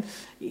 really. And,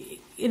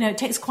 it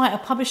takes quite a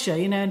publisher,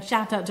 and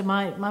shout out to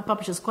my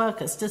publishers,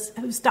 Quercus,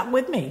 who stuck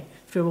with me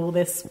through all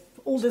this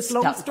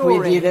long story.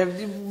 With you, they're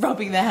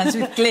rubbing their hands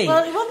with glee.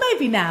 well,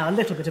 maybe now, a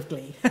little bit of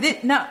glee.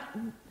 Now,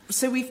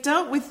 so we've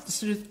dealt with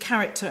sort of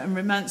character and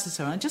romance and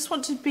so on. I just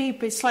want to be a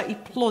bit slightly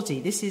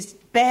ploddy.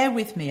 Bear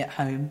with me at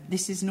home.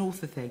 This is an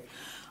author thing.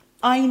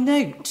 I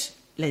note,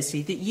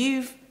 Lesley, that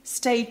you've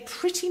stayed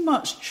pretty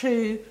much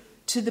true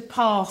to the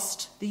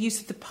past, the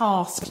use of the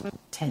past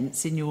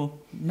tense in your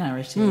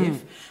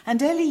narrative.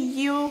 And Ellie,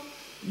 you're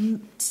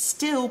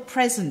still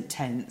present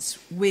tense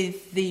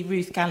with the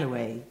Ruth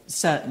Galloway,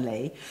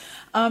 certainly.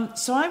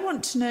 So I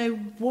want to know,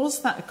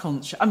 was that a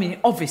conscious... I mean,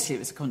 obviously it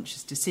was a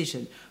conscious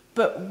decision,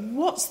 but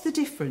what's the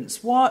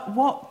difference?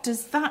 What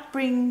does that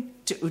bring...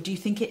 or do you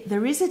think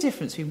there is a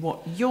difference between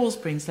what yours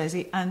brings,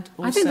 Lesley, and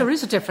also... I think there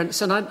is a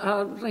difference, and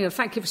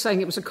thank you for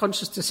saying it was a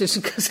conscious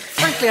decision, because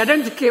frankly, I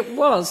don't think it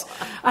was.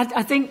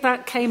 I think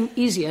that came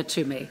easier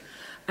to me,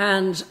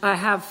 and I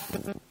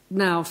have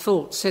now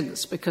thought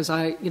since, because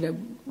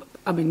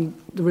the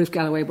Ruth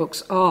Galloway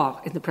books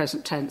are in the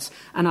present tense,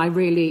 and I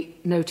really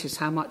notice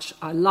how much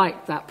I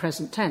like that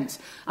present tense.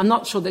 I'm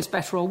not sure there's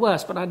better or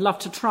worse, but I'd love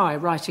to try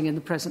writing in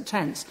the present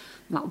tense.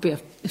 That would be a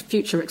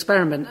future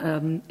experiment.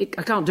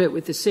 I can't do it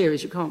with this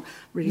series. You can't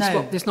really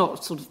swap. It's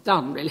not sort of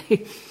done,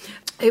 really.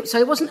 So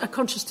it wasn't a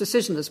conscious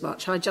decision as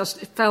much. It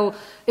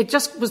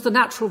just was the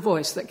natural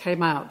voice that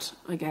came out,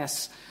 I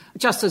guess.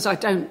 Just as I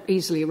don't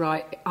easily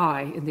write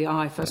I in the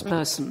I first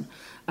person,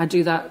 I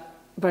do that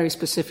very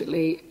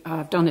specifically.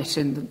 I've done it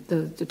in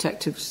the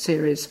detective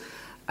series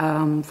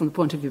from the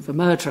point of view of a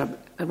murderer,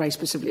 very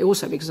specifically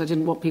also because I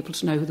didn't want people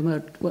to know who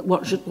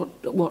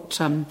what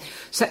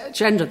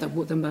gender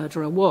the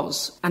murderer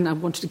was, and I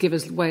wanted to give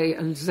as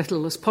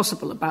little as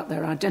possible about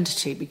their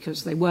identity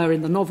because they were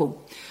in the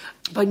novel.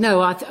 But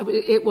no,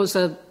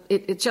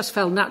 it just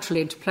fell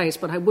naturally into place,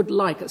 but I would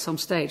like at some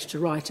stage to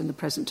write in the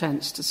present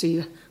tense to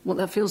see what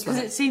that feels like.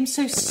 Because it seems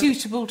so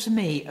suitable to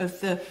me of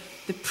the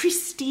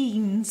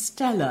pristine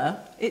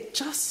Stella. It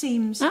just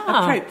seems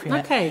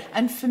appropriate. Okay.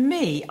 And for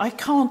me, I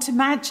can't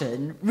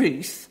imagine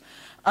Ruth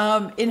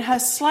in her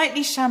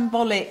slightly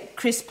shambolic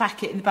crisp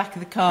packet in the back of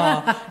the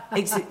car,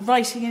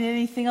 writing in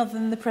anything other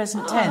than the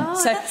present tense.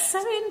 Oh, that's so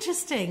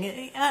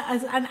interesting.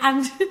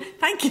 And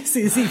thank you,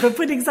 Susie, for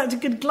putting such a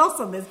good gloss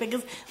on this,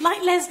 because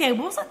like Leslie, I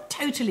wasn't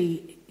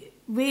totally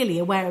really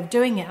aware of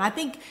doing it. And I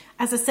think,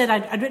 as I said,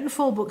 I'd written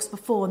 4 books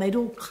before, and they'd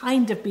all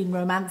kind of been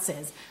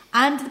romances.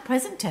 And the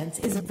present tense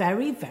is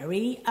very,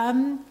 very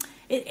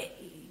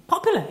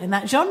popular in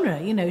that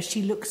genre. You know,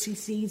 she looks, she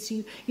sees,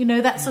 you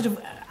know, that sort of,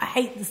 I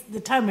hate the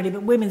term really,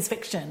 but women's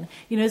fiction,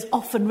 you know, is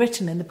often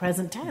written in the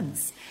present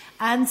tense.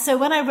 And so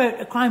when I wrote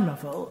a crime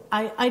novel,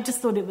 I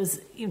just thought it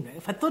was, you know,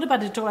 if I thought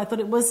about it at all, I thought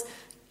it was,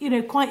 you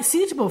know, quite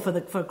suitable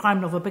for a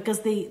crime novel,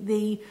 because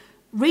the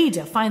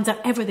reader finds out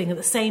everything at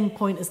the same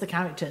point as the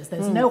characters.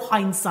 There's no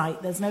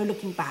hindsight, there's no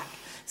looking back.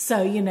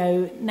 So, you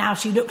know, now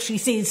she looks, she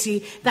sees,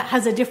 that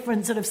has a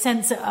different sort of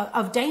sense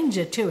of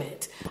danger to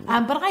it.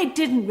 But I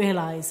didn't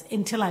realise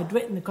until I'd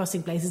written The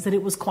Crossing Places that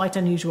it was quite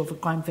unusual for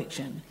crime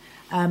fiction.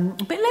 A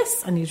bit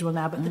less unusual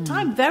now, but at the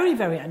time, very,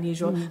 very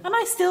unusual. And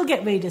I still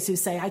get readers who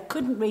say, I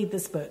couldn't read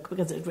this book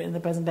because it was written in the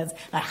present tense.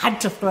 I had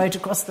to throw it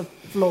across the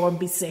floor and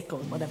be sick, or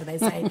whatever they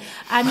say.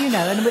 And, you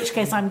know, in which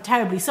case I'm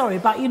terribly sorry.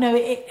 But, you know,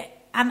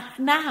 and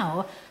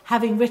now,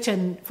 having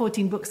written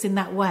 14 books in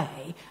that way,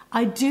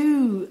 I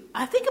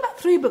think about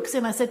 3 books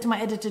in, I said to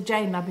my editor,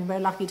 Jane, and I've been very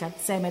lucky to have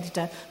the same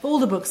editor for all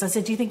the books, I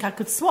said, do you think I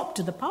could swap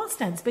to the past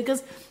tense?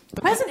 Because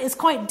present is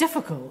quite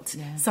difficult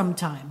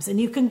sometimes,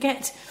 and you can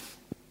get...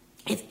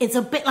 It's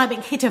a bit like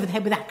being hit over the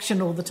head with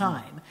action all the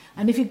time.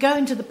 And if you go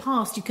into the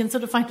past, you can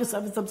sort of find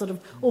yourself in some sort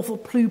of awful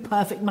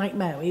pluperfect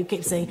nightmare where you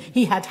keep saying,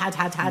 he had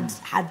that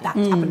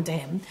happen to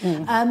him.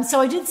 So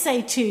I did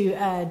say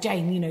to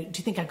Jane, you know, do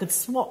you think I could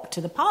swap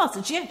to the past?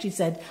 And she actually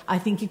said, I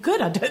think you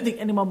could. I don't think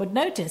anyone would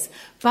notice.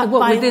 But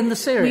within the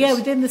series? Yeah,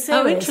 within the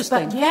series. Oh,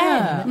 interesting. But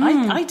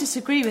then, I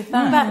disagree with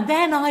that. But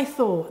then I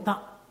thought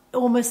that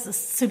almost a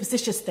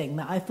superstitious thing,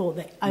 that I thought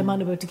that I might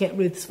be able to get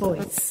Ruth's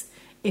voice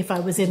if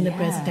I was in the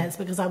present tense,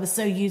 because I was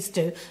so used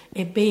to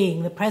it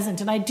being the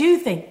present. And I do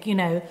think, you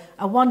know,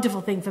 a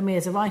wonderful thing for me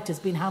as a writer has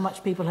been how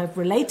much people have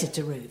related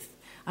to Ruth.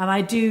 And I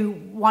do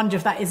wonder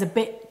if that is a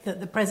bit that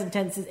the present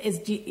tense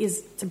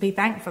is to be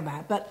thanked for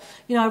that. But,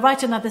 you know, I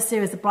write another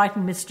series, The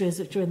Brighton Mysteries,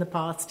 which are in the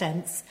past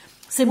tense.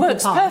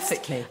 Works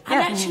perfectly. And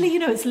actually, you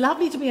know, it's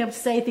lovely to be able to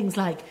say things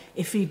like,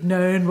 if he'd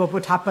known what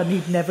would happen,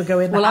 he'd never go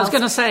in the house. Well, I was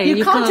going to say...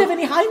 You can't have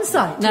any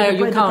hindsight. No,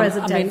 you can't.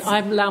 I mean,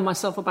 I allow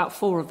myself about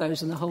 4 of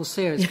those in the whole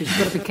series, because you've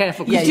got to be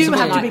careful. You do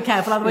have to be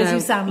careful, otherwise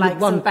you sound like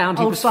one bound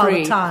he was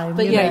free. Time,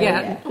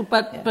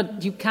 but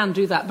but you can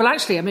do that. But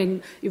actually, I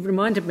mean, you've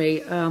reminded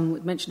me, we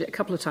mentioned it a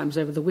couple of times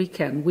over the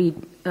weekend, we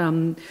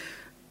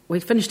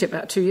finished it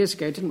about 2 years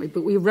ago, didn't we?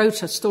 But we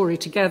wrote a story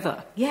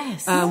together.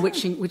 Yes.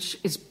 Which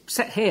is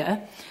set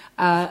here.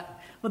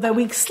 Although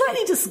we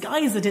slightly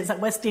disguise that it's at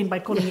West Dean by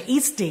calling it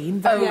East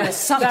Dean.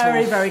 Subtle.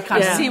 Very, very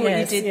kind. I see what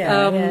you did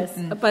there.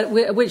 But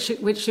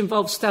which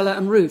involves Stella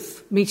and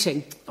Ruth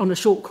meeting on a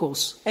short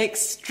course.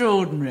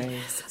 Extraordinary.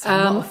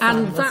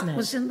 And that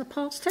was in the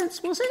past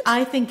tense, was it?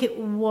 I think it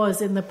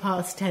was in the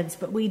past tense,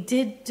 but we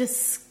did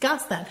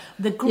discuss that.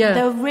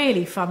 The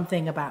really fun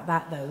thing about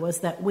that, though, was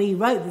that we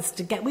wrote this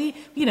together.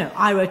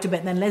 I wrote a bit,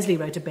 and then Leslie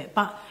wrote a bit,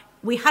 but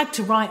we had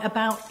to write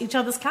about each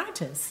other's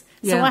characters.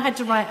 So I had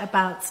to write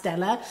about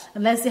Stella,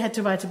 and Leslie had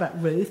to write about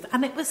Ruth,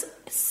 and it was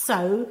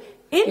so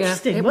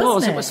interesting,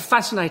 wasn't it? It was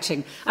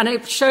fascinating. And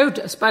it showed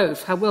us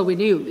both how well we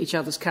knew each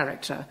other's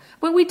character.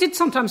 Well, we did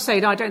sometimes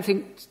say, I don't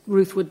think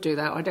Ruth would do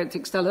that, I don't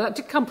think Stella, that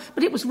did come.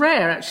 But it was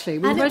rare, actually.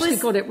 We mostly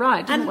got it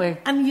right, didn't we?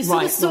 And you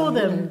sort of saw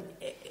them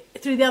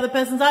through the other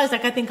person's eyes.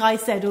 Like, I think I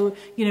said,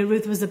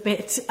 Ruth was a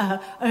bit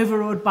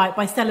overawed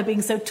by Stella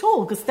being so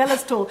tall, because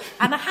Stella's tall.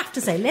 And I have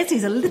to say,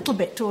 Leslie's a little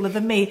bit taller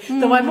than me,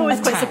 though I'm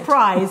always quite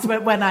surprised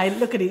when I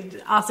look at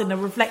us in a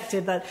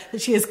reflective that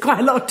she is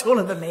quite a lot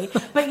taller than me.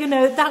 But,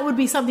 that would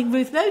be something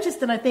Ruth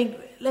noticed, and I think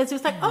Leslie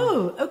was like,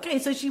 oh, okay,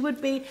 so she would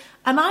be...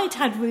 And I'd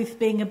had Ruth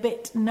being a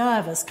bit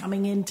nervous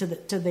coming into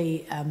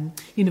the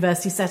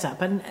university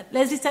setup, and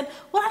Leslie said,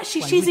 well,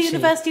 actually, she's a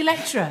university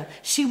lecturer.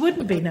 She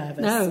wouldn't be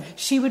nervous. No.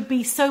 She would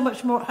be so much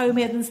more at home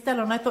here than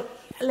Stella, and I thought,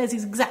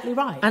 Leslie's exactly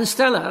right. And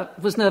Stella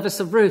was nervous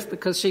of Ruth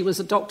because she was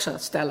a doctor,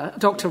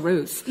 Dr.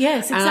 Ruth.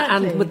 Yes,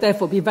 exactly. And would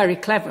therefore be very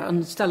clever,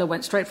 and Stella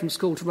went straight from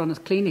school to run a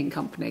cleaning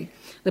company.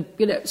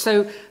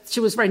 So she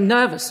was very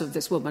nervous of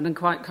this woman and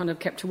quite kind of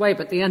kept away,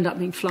 but they end up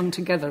being flung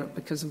together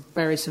because of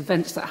various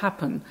events that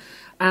happen,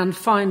 and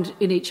find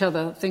in each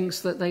other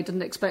things that they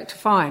didn't expect to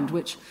find,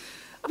 which...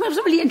 I mean, it was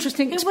a really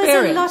interesting experience.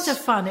 It was a lot of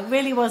fun. It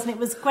really was, and it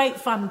was great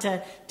fun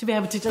to be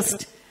able to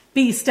just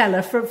be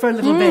Stella for a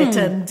little bit,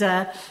 and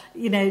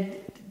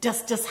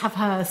just have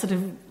her sort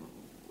of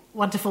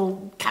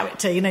wonderful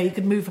character. You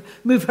could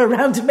move her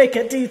around and make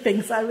her do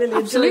things. I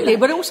really enjoyed that.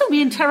 But also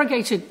we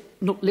interrogated.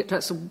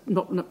 That's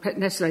not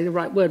necessarily the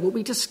right word, but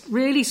we just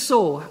really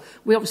saw.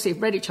 We obviously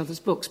read each other's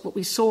books, but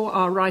we saw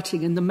our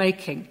writing in the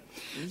making.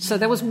 Yeah. So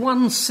there was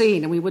one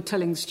scene, and we were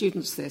telling the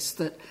students this,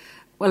 that,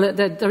 well,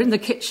 they're in the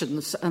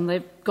kitchens and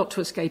they've got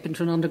to escape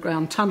into an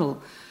underground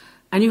tunnel.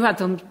 And you had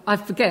them, I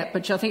forget,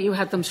 but I think you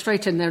had them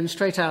straight in there and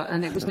straight out,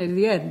 and it was nearly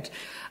the end.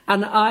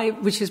 And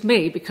which is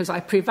me, because I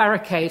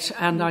prevaricate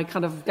and I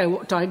kind of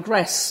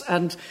digress,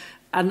 and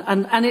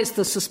it's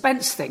the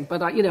suspense thing,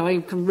 but I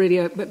can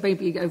really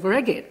maybe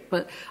over-egg it.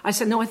 But I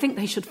said, no, I think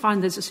they should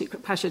find there's a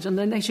secret passage, and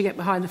then they should get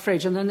behind the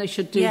fridge, and then they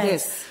should do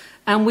this.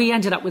 And we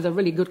ended up with a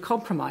really good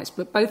compromise.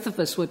 But both of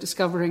us were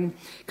discovering,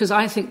 because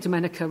I think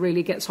Domenica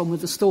really gets on with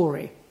the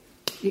story.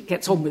 It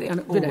gets on with it.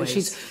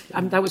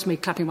 And, that was me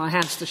clapping my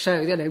hands to show,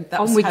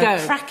 on we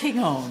go. Cracking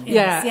on.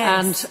 Yes,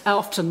 yes. And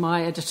often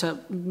my editor,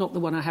 not the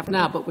one I have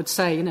now, but would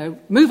say,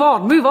 move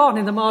on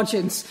in the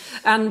margins,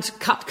 and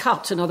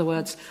cut, in other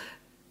words.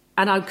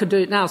 And I could do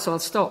it now, so I'll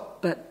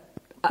stop. But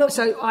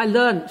so I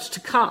learned to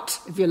cut,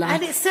 if you like,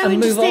 and it's so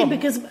interesting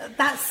because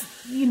that's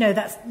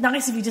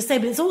nice of you to say,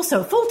 but it's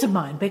also a fault of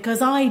mine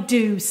because I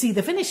do see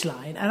the finish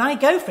line and I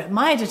go for it.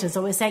 My editor's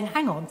always saying,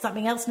 hang on,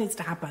 something else needs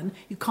to happen.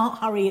 You can't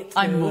hurry it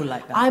through. I'm more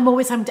like that. I'm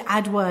always having to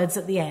add words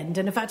at the end.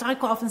 And in fact, I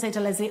quite often say to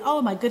Leslie,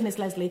 oh my goodness,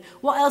 Leslie,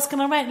 what else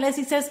can I write? And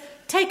Leslie says,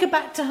 take her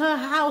back to her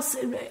house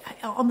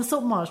on the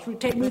Saltmarsh.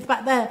 Take Ruth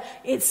back there.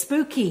 It's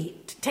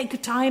spooky. Take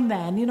your time there.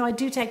 And, I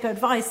do take her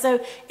advice.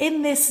 So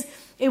in this...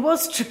 It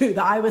was true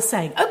that I was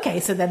saying, OK,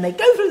 so then they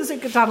go through the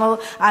secret tunnel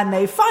and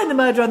they find the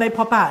murderer and they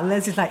pop out. And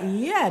Leslie's like,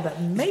 yeah, but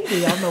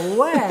maybe on the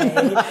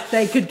way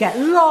they could get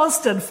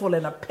lost and fall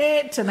in a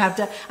pit and have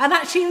to... And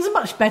actually, it was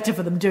much better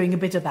for them doing a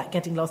bit of that,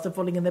 getting lost and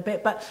falling in the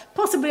pit. But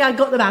possibly I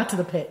got them out of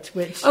the pit,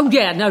 which... Oh,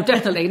 yeah, no,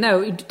 definitely.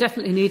 No, it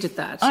definitely needed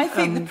that. I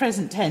think the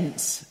present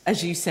tense,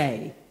 as you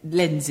say,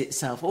 lends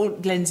itself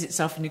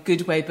in a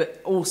good way,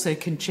 but also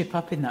can trip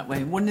up in that way.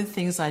 And one of the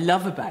things I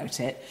love about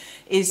it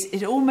is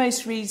it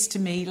almost reads to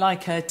me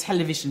like a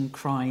television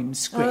crime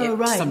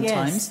script sometimes.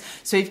 Yes.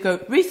 So you've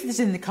got Ruth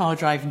is in the car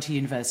driving to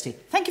university.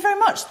 Thank you very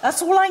much.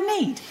 That's all I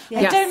need.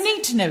 Yes. I don't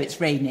need to know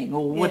it's raining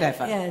or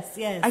whatever. Yes.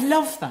 I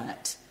love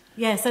that.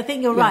 Yes, I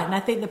think you're right. And I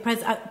think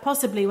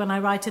possibly when I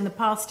write in the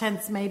past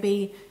tense,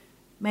 maybe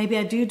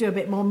I do a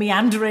bit more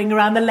meandering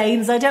around the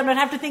lanes. I don't know. I'd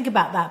have to think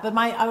about that. But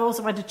I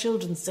also write a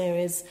children's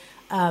series,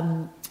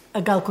 A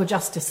Girl Called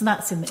Justice, and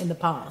that's in the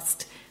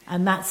past.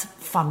 And that's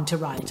fun to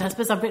write. I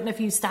suppose I've written a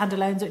few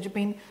standalones which have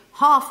been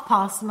half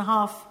past and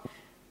half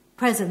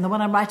present. The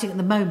one I'm writing at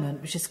the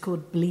moment, which is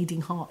called Bleeding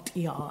Heart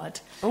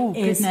Yard. Oh,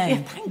 good name.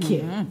 Yeah, thank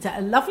you. It's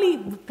a lovely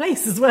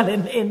place as well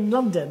in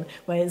London,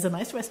 where it's a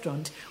nice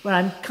restaurant, where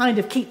I'm kind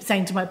of keep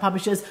saying to my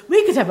publishers,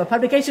 we could have a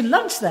publication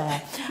lunch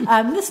there.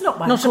 That's not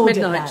why I called it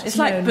that. It's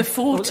like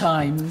before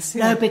times.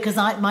 No, because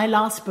my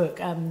last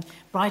book,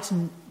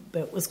 Brighton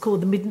book, was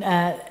called The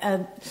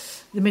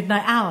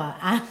Midnight Hour,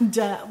 and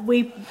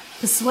I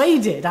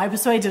persuaded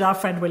our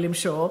friend William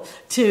Shaw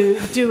to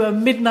do a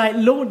midnight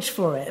launch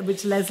for it,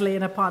 which Leslie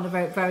and her partner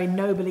very, very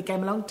nobly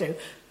came along to.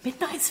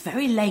 Midnight's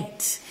very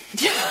late.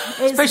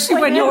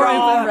 Especially when you're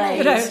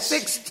over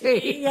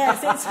 60. Yes,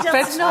 it's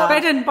just not.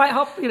 Bed and by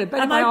half, bed and by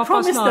I half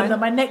promised past them 9. that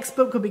my next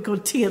book would be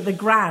called Tea at the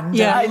Grand.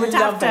 Yeah, I would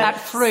have to that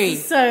free.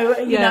 So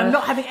I'm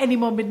not having any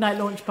more midnight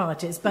launch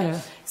parties.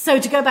 But so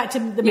to go back to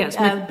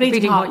the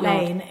Bleeding Heart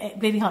Lane,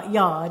 Bleeding Heart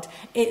Yard,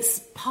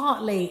 it's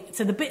partly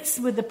the bits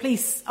with the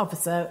police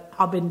officer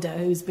Harbinder,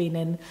 who's been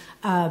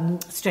in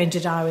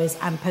Stranger Diaries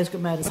and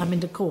Postscript Murders,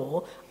 Harbinder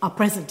Kaur, are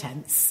present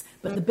tense.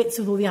 But the bits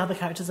with all the other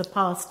characters are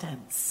past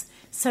tense.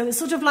 So it's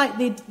sort of like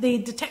the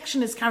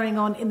detection is carrying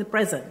on in the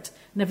present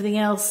and everything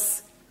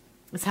else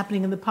is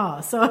happening in the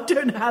past. So I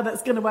don't know how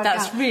that's going to work out.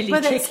 That's really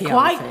but tricky, it's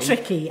quite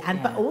tricky,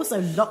 but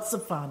also lots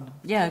of fun.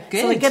 Yeah,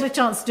 good. So I get a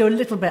chance to do a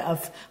little bit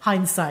of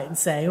hindsight and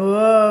say,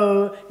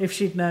 whoa, if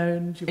she'd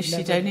known,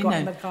 she'd never got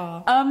in the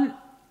car.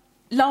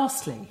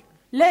 Lastly,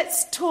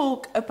 let's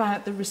talk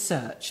about the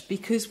research,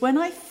 because when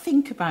I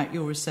think about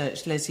your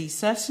research, Leslie,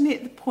 certainly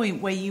at the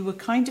point where you were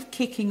kind of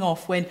kicking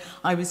off when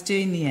I was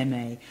doing the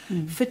MA,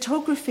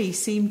 photography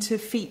seemed to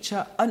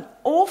feature an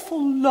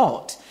awful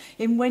lot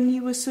in when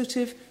you were sort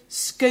of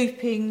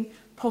scoping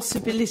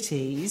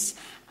possibilities.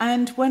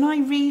 And when I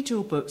read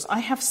your books, I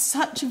have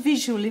such a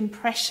visual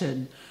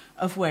impression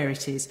of where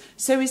it is.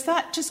 So is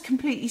that just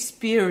completely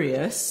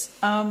spurious,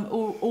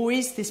 or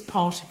is this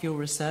part of your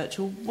research,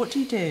 or what do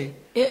you do?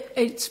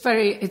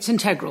 It's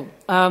integral.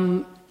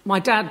 My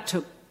dad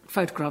took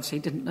photographs. He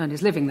didn't earn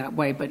his living that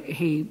way, but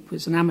he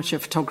was an amateur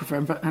photographer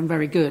and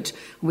very good.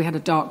 We had a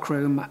dark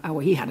room,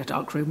 he had a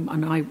dark room,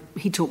 and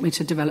he taught me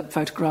to develop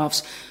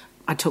photographs.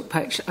 I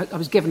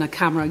was given a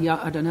camera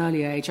at an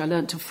early age. I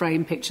learned to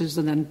frame pictures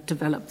and then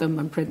develop them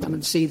and print them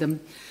and see them.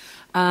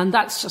 And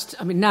that's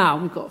just, now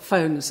we've got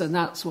phones and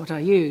that's what I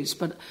use.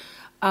 But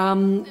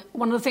one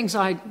of the things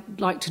I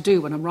like to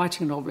do when I'm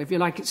writing a novel, if you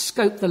like, is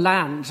scope the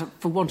land,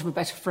 for want of a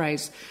better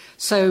phrase.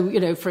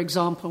 So, for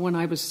example, when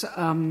I was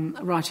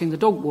writing The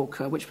Dog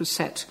Walker, which was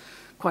set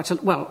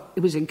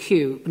it was in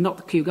Kew, not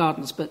the Kew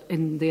Gardens, but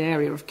in the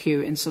area of Kew,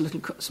 in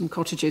some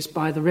cottages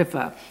by the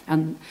river.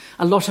 And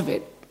a lot of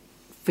it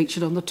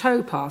featured on the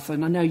towpath.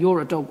 And I know you're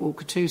a dog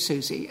walker too,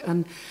 Susie.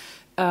 And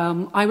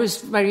I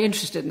was very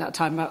interested in that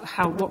time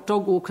about what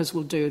dog walkers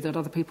will do that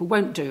other people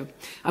won't do.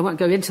 I won't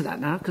go into that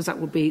now because that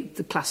would be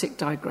the classic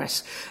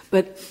digress.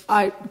 But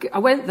I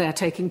went there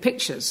taking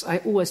pictures. I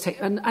always take,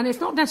 and it's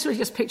not necessarily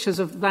just pictures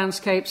of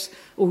landscapes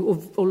or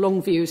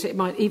long views. It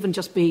might even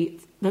just be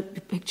the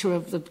picture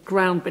of the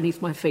ground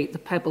beneath my feet, the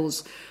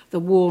pebbles, the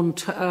worn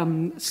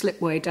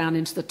slipway down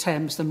into the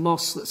Thames, the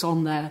moss that's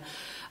on there.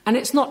 And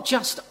it's not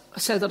just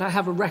so that I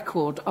have a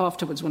record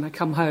afterwards when I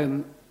come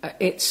home.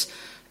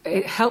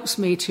 It helps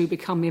me to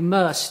become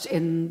immersed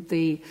in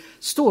the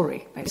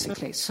story,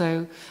 basically.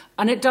 So,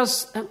 and it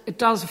does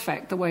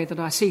affect the way that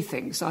I see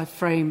things. I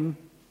frame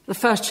the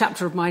first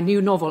chapter of my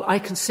new novel. I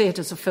can see it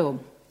as a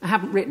film. I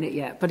haven't written it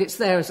yet, but it's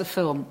there as a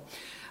film.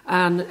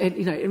 And it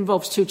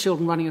involves two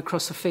children running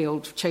across a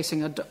field,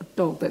 chasing a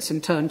dog that's in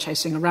turn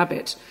chasing a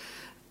rabbit.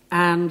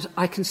 And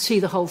I can see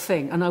the whole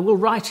thing, and I will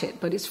write it,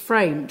 but it's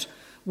framed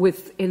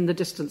with, in the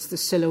distance, the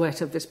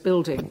silhouette of this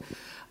building.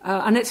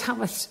 And it's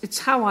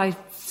how I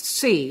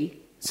see,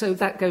 so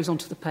that goes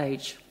onto the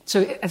page.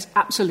 So it's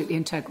absolutely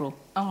integral.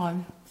 Oh,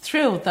 I'm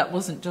thrilled that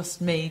wasn't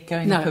just me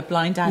going up a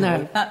blind alley.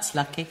 No. That's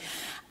lucky.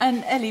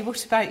 And Ellie,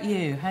 what about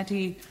you? How do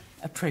you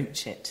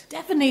approach it?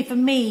 Definitely, for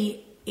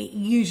me, it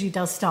usually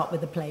does start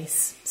with the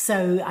place.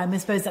 So I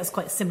suppose that's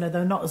quite similar,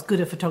 though not as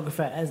good a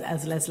photographer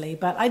as Leslie.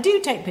 But I do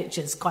take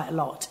pictures quite a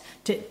lot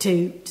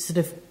to sort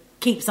of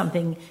keep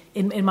something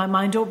in my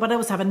mind, but I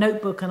also have a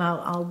notebook and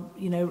I'll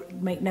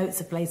make notes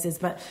of places.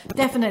 But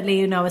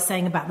definitely, I was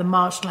saying about the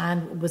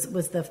marshland was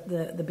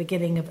the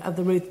beginning of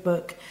the Ruth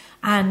book,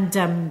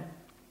 and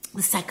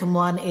the second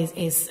one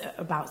is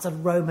about sort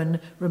of Roman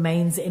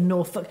remains in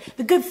Norfolk.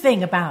 The good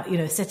thing about,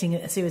 setting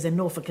a series in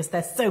Norfolk is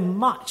there's so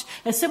much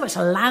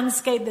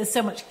landscape, there's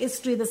so much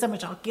history, there's so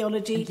much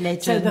archaeology. And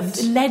legend. So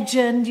the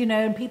legend,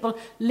 and people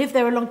live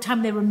there a long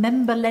time, they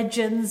remember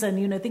legends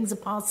and, things are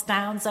passed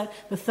down. So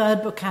the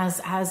third book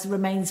has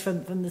remains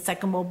from the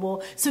Second World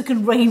War, so it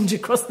can range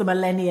across the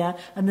millennia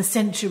and the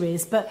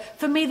centuries. But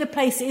for me, the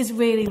place is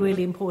really,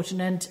 really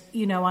important. And,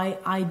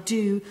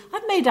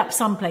 I've made up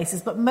some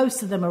places, but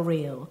most of them are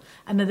real.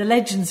 And the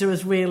legends are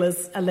as real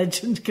as a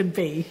legend can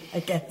be, I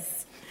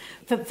guess.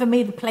 For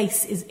me, the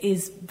place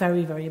is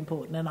very, very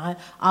important. And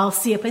I'll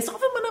see a place,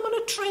 often when I'm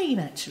on a train,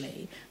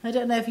 actually. I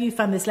don't know if you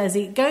found this,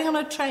 Leslie, going on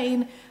a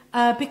train,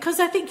 because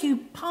I think you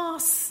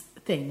pass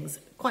things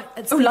quite...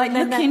 like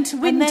look into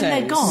windows. And then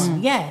they're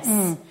gone, yes.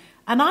 Mm.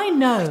 And I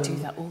know... I do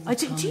that all the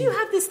time. Do you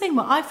have this thing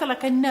where I feel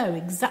like I know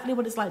exactly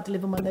what it's like to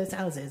live in one of those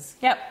houses?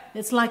 Yep.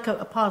 It's like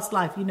a past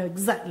life, you know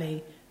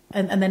exactly,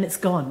 and then it's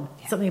gone.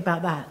 Yeah. Something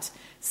about that.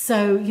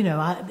 So,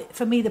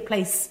 for me, the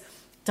place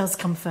does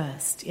come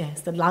first.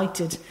 Yes, the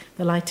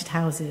lighted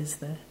houses,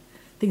 the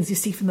things you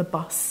see from the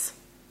bus.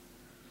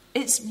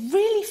 It's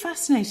really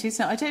fascinating,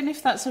 isn't it? I don't know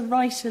if that's a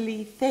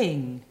writerly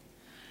thing,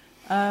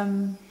 but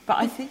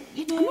I think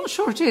I'm not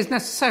sure it is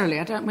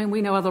necessarily.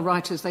 We know other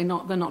writers. They're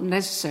not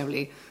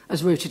necessarily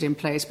as rooted in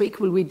place, but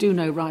equally we do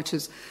know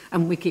writers,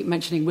 and we keep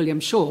mentioning William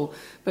Shaw.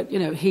 But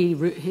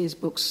his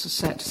books are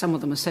set. Some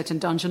of them are set in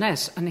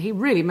Dungeness, and he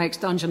really makes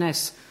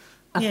Dungeness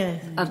a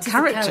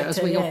character, as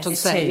we often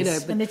say,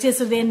 and it is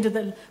at the end of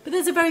the. But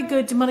there's a very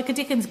good Monica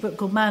Dickens book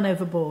called Man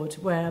Overboard,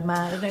 where a man,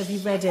 I don't know if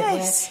you've read it,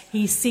 where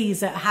he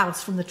sees a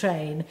house from the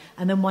train,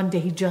 and then one day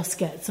he just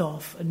gets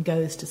off and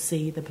goes to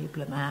see the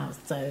people in the house.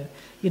 So,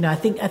 I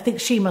think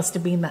she must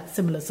have been that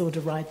similar sort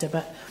of writer.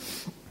 But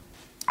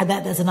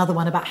there's another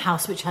one about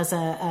house which has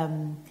a.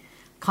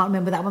 Can't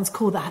remember that one's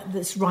called,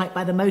 that's right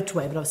by the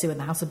motorway, but obviously when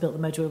the house was built the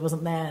motorway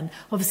wasn't there, and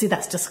obviously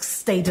that's just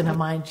stayed in her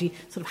mind. She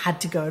sort of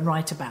had to go and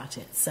write about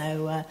it.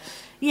 So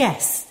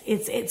yes,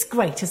 it's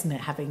great, isn't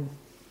it, having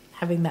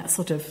that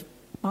sort of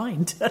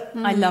mind.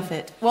 I love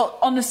it. Well,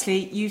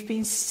 honestly, you've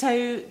been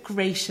so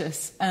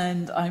gracious,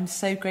 and I'm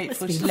so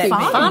grateful to let me.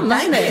 Fun,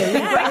 hasn't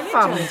it? Great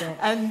fun.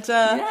 And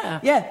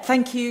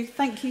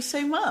thank you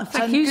so much.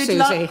 Thank you, good Susie.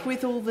 luck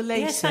with all the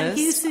latest. Yes, thank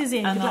you, Susie,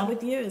 and good luck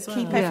with you as well.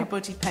 Keep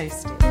everybody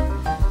posted.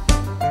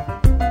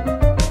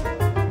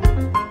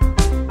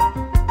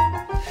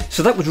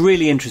 So that was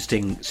really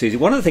interesting, Susie.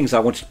 One of the things I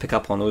wanted to pick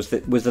up on was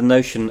the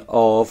notion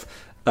of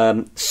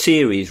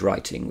series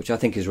writing, which I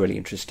think is really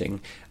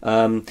interesting.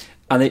 And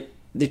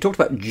they talked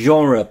about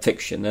genre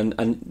fiction,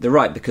 and they're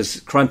right, because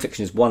crime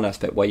fiction is one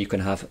aspect where you can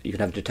have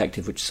a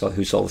detective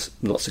who solves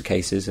lots of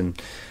cases, and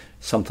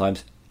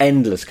sometimes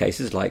endless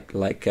cases, like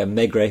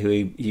Maigret, who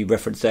you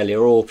referenced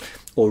earlier, or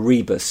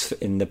Rebus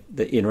in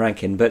the Ian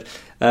Rankin. But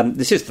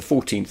this is the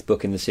 14th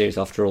book in the series,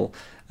 after all.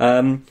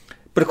 But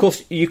of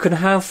course, you can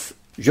have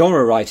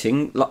genre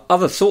writing, like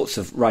other sorts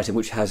of writing,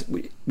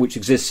 which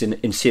exists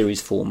in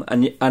series form,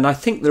 and I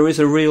think there is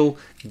a real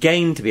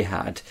gain to be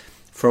had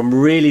from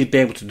really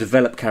being able to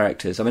develop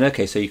characters. I mean,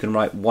 okay, so you can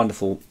write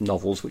wonderful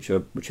novels which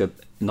are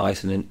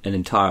nice and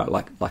entire,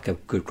 like a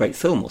great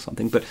film or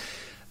something, but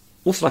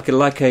also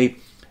like a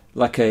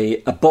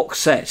box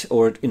set,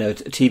 or a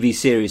TV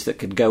series that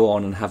could go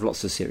on and have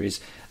lots of series.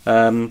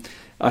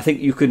 I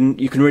think you can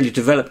really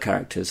develop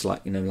characters,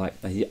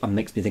 it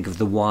makes me think of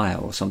The Wire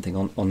or something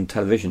on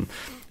television,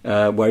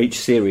 where each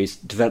series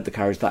developed the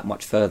characters that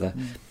much further.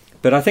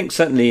 But I think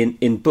certainly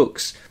in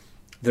books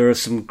there are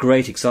some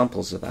great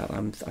examples of that.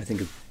 I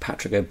think of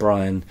Patrick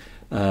O'Brian,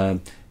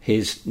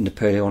 his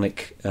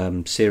Napoleonic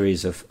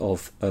series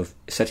of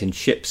set in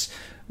ships,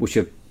 which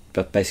are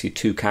basically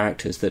two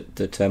characters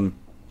that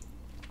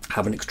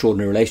have an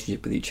extraordinary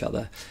relationship with each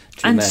other.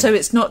 And so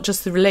it's not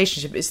just the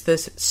relationship, it's the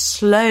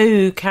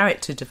slow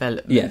character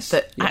development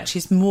that actually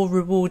is more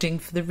rewarding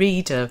for the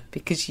reader,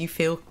 because you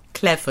feel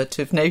clever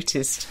to have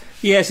noticed.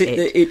 Yes,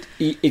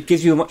 it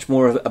gives you a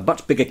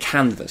much bigger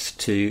canvas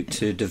to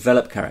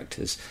develop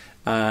characters,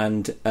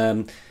 and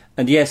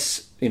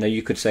yes,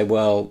 you could say,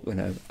 well,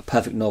 a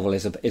perfect novel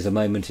is a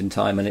moment in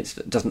time, and it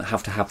doesn't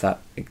have to have that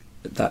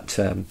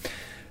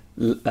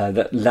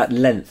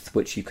length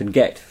which you can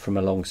get from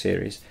a long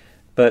series,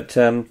 but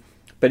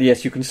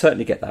yes, you can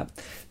certainly get that.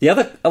 The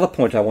other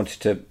point I wanted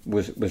to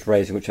was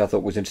raising, which I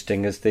thought was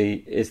interesting, is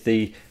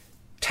the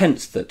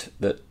tense that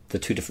the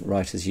two different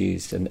writers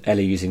used, and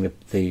Ellie using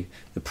the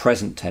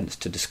present tense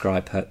to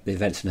describe the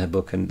events in her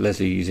book, and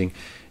Leslie using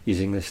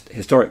this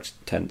historic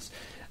tense,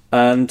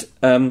 and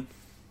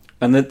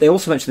they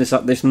also mentioned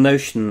this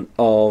notion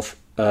of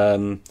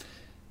kind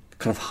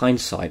of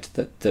hindsight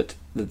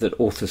that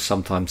authors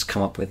sometimes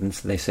come up with, and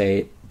so they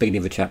say, beginning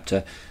of a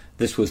chapter,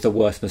 this was the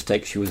worst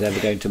mistake she was ever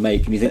going to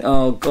make, and you think,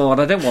 oh God,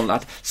 I don't want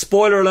that.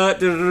 Spoiler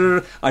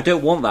alert! I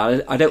don't want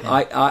that.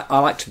 I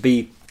like to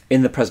be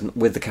in the present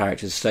with the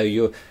characters. So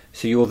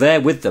you're there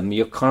with them.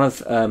 You're kind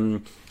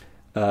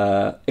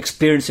of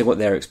experiencing what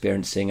they're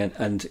experiencing,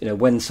 and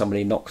when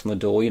somebody knocks on the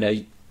door,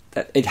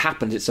 it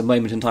happens. It's a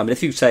moment in time. And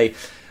if you say,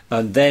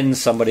 and then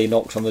somebody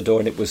knocks on the door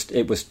and it was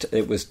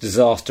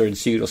disaster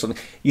ensued or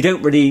something, you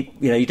don't really,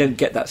 you don't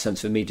get that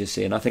sense of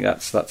immediacy. And I think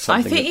that's something.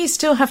 I think you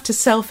still have to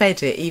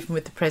self-edit even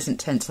with the present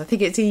tense. I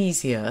think it's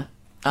easier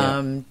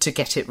to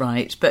get it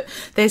right, but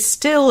there's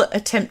still a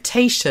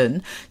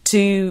temptation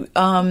to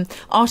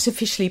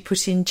artificially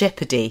put in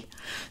jeopardy.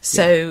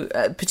 So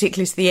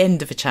particularly to the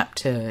end of a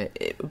chapter,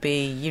 it would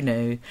be,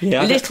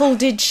 little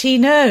did she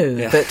know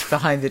that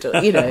behind the door,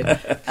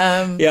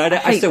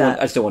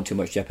 I still want too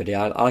much jeopardy.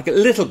 I like a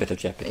little bit of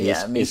jeopardy.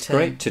 It's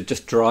great to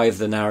just drive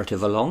the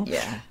narrative along,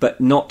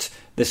 but not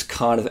this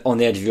kind of on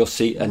the edge of your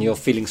seat and you're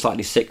feeling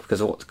slightly sick because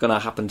of what's going to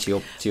happen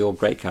to your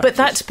great characters. But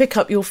that, to pick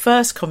up your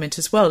first comment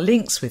as well,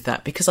 links with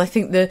that, because I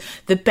think the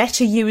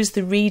better you as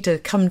the reader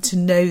come to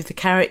know the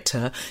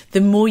character,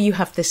 the more you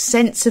have this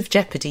sense of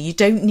jeopardy. You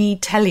don't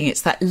need telling.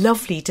 It's that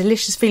lovely,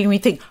 delicious feeling where you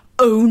think,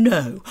 oh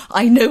no,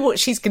 I know what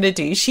she's going to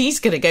do. She's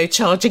going to go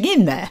charging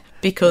in there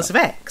because of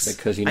X.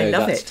 Because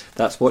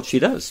that's what she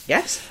does.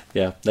 Yes.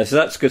 Yeah. No, so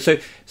that's good.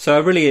 So I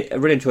really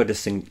enjoyed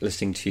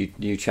listening to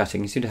you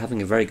chatting. You seem to be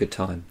having a very good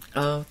time.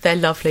 Oh, they're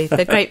lovely.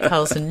 They're great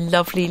pals and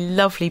lovely,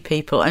 lovely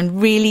people,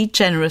 and really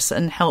generous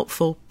and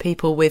helpful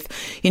people with,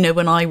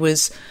 when I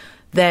was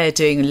there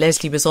doing,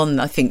 Leslie was on,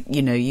 I think,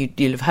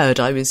 you'll have heard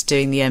I was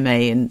doing the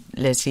MA and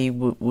Leslie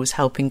was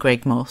helping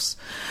Greg Moss.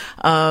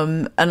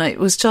 And it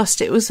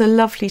was a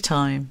lovely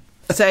time.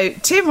 So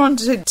Tim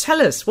wanted to tell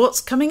us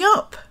what's coming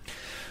up.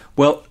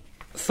 Well,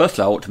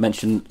 firstly, I ought to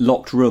mention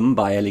Locked Room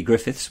by Ellie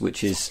Griffiths,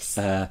 which is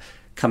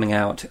coming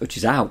out, which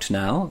is out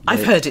now.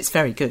 I've heard it's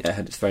very good. I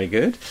heard it's very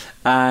good.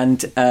 And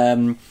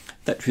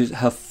that was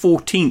her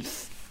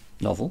 14th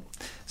novel.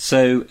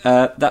 So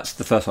that's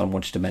the first one I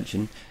wanted to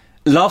mention.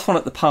 Last One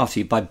at the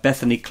Party by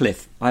Bethany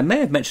Cliff. I may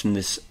have mentioned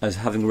this as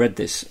having read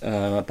this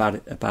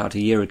about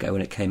a year ago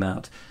when it came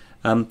out.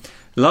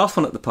 Last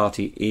One at the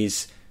Party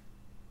is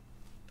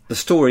the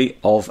story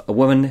of a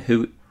woman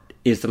who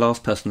is the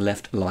last person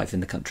left alive in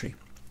the country.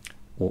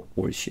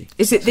 Or is she?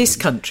 Is it this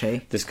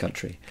country? This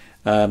country.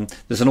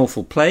 There's an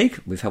awful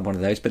plague. We've had one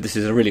of those, but this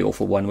is a really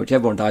awful one, which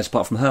everyone dies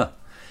apart from her.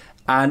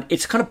 And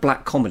it's kind of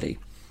black comedy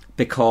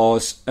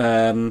because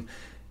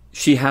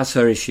she has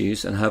her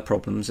issues and her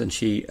problems, and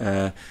she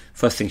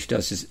first thing she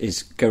does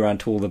is go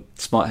around to all the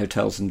smart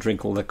hotels and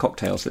drink all the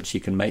cocktails that she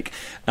can make,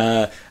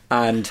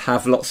 and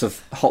have lots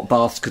of hot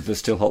baths because there's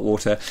still hot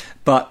water.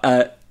 But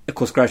of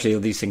course, gradually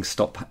all these things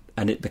stop,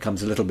 and it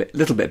becomes a little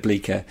bit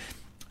bleaker,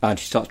 and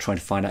she starts trying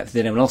to find out if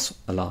there's anyone else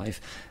alive.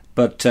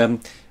 But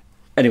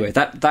anyway,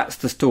 that's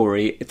the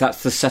story.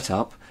 That's the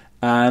setup,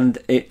 and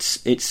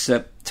it's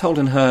told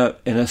in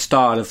her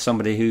style of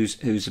somebody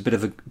who's a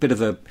bit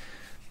of a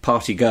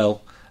party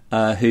girl.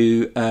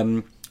 Who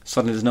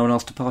suddenly there's no one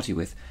else to party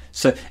with.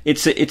 So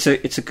it's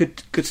a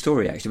good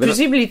story actually. But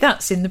presumably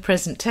that's in the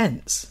present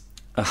tense.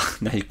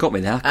 No, you've got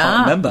me there. I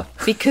can't remember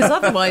because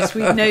otherwise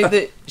we know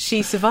that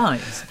she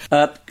survives.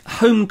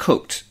 Home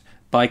Cooked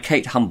by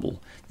Kate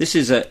Humble. This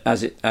is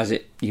as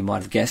it you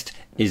might have guessed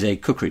is a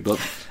cookery book.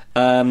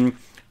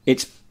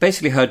 It's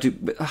basically her do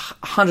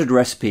 100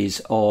 recipes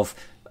of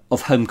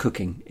home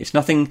cooking. It's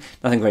nothing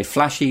very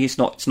flashy. It's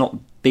not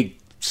big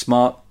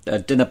smart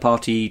dinner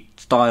party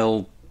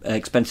style.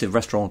 Expensive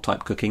restaurant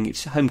type cooking.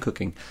 It's home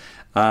cooking,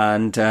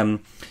 and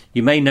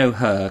you may know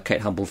her,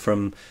 Kate Humble,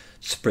 from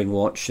Spring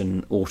Watch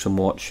and Autumn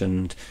Watch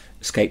and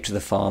Escape to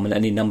the Farm and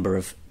any number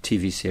of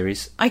TV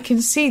series. I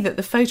can see that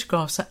the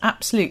photographs are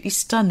absolutely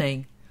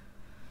stunning.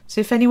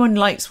 So if anyone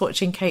likes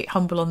watching Kate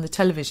Humble on the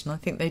television, I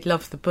think they'd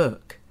love the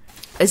book.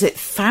 Is it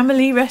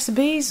family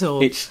recipes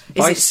or It's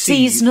is it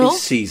seasonal?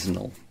 It's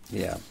seasonal,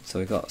 yeah. So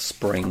we've got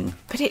spring.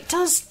 But it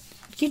does,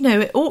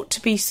 it ought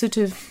to be sort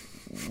of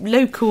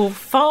local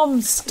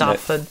farm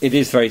stuff. And it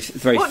is very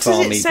farmy what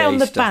does it say on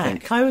the based,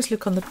 back? I always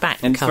look on the back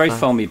And cover. it's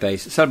very farmy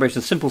based. A celebration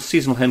of simple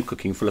seasonal home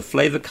cooking full of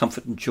flavour,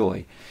 comfort and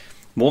joy.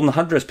 More than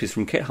 100 recipes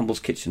from Kate Humble's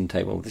kitchen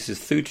table. This is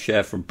food to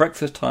share from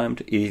breakfast time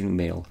to evening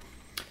meal.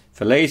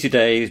 For lazy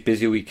days,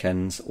 busy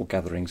weekends or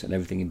gatherings and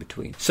everything in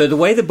between. So the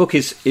way the book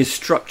is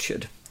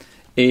structured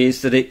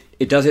is that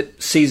it does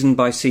it season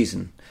by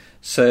season.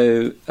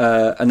 So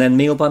and then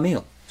meal by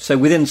meal. So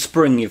within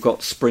spring you've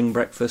got spring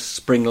breakfast,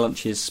 spring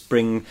lunches,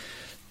 spring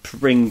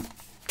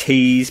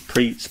teas,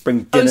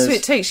 spring dinners. Oh, so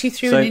it takes you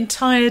through an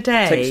entire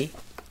day.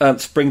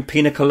 Spring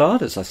pina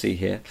coladas I see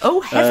here.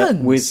 Oh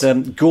heavens!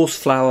 With gorse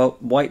flower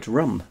white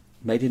rum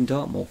made in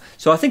Dartmoor.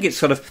 So I think it's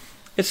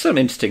some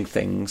interesting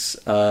things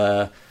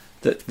that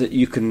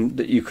you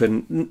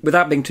can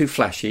without being too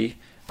flashy.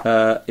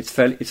 It's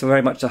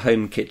very much a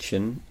home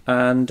kitchen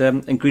and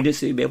ingredients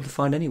that you'll be able to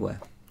find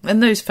anywhere.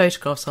 And those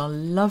photographs are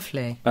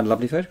lovely. And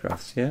lovely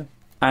photographs, yeah.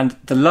 And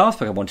the last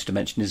book I wanted to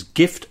mention is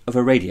Gift of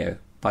a Radio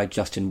by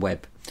Justin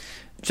Webb.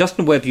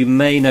 Justin Webb, you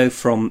may know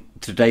from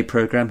Today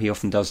programme. He's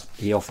often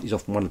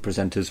one of the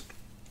presenters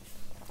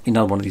in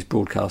another one of these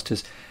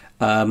broadcasters.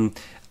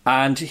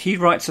 And he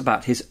writes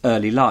about his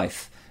early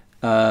life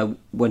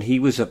when he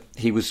was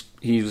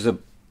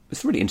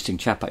it's a really interesting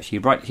chap actually.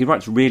 He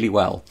writes really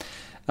well.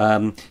 He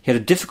had a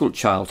difficult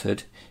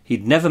childhood.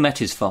 He'd never met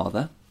his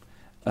father,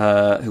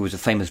 who was a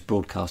famous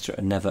broadcaster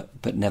and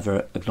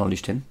never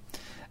acknowledged him,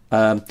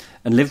 and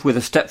lived with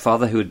a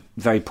stepfather who had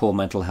very poor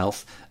mental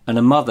health and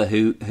a mother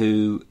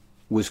who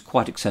was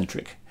quite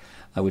eccentric,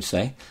 I would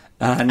say,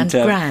 and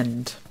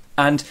grand.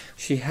 And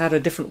she had a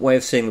different way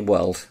of seeing the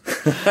world.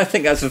 I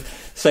think that's a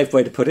safe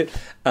way to put it.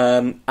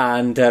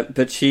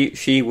 But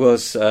she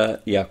was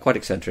quite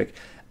eccentric.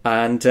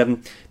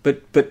 And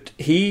but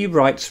he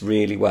writes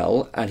really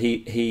well, and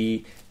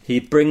he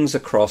brings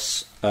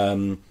across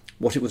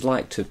what it was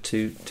like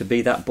to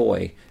be that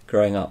boy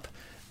growing up,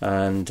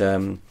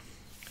 and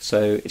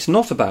so it's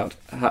not about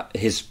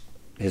his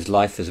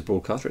life as a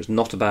broadcaster. It's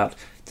not about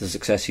the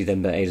success he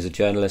then made as a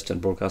journalist and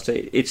broadcaster.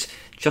 It's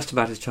just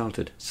about his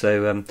childhood.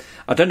 So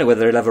I don't know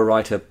whether he'll ever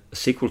write a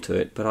sequel to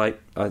it, but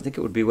I think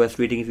it would be worth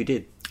reading if he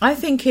did. I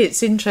think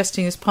it's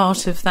interesting as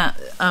part of that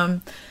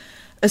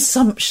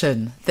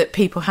assumption that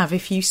people have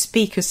if you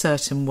speak a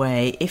certain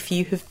way, if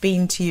you have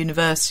been to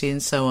university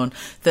and so on,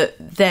 that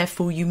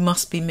therefore you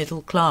must be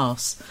middle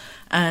class.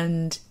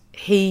 And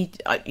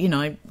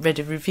I read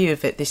a review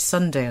of it this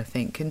Sunday, I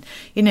think, and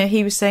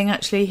he was saying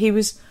actually he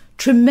was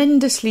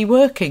tremendously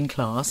working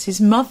class.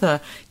 His mother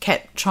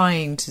kept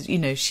trying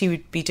to, she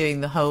would be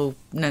doing the whole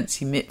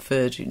Nancy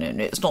Mitford,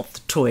 it's not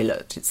the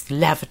toilet, it's the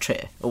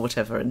lavatory or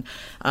whatever. And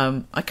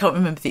I can't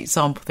remember the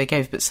example they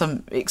gave, but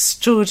some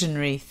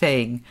extraordinary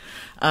thing,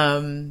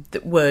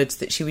 words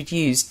that she would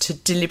use to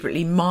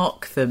deliberately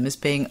mark them as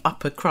being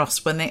upper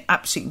crust when they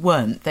absolutely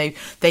weren't.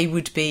 They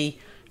would be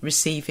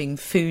receiving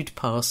food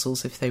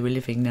parcels if they were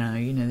living now.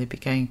 They'd be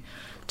going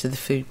to the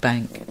food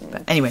bank.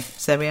 But anyway,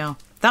 so there we are.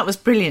 That was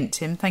brilliant,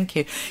 Tim. Thank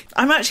you.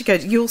 I'm actually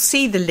going. You'll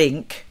see the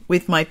link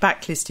with my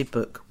backlisted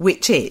book,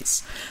 which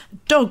is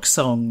Dog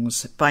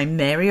Songs by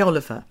Mary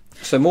Oliver.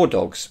 So more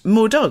dogs.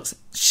 More dogs.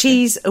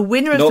 She's a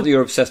winner of. Not that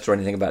you're obsessed or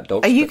anything about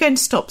dogs. Are you going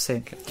to stop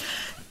soon? Okay.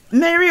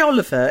 Mary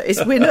Oliver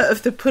is winner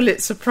of the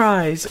Pulitzer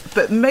Prize,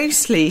 but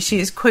mostly she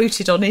is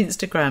quoted on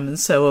Instagram and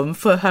so on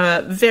for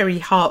her very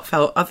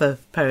heartfelt other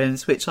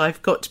poems, which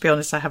I've got to be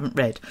honest, I haven't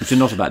read. Which are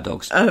not about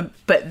dogs.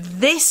 But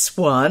this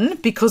one,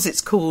 because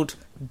it's called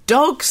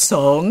Dog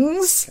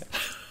Songs,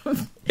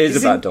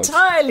 is about dogs.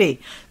 Entirely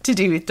to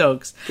do with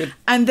dogs. Good.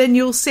 And then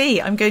you'll see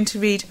I'm going to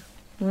read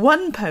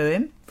one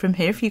poem from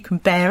here, if you can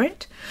bear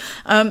it,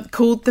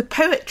 called The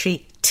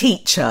Poetry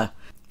Teacher.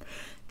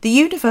 The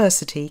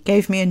university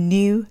gave me a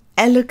new,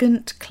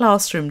 elegant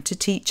classroom to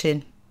teach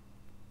in.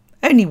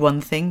 Only one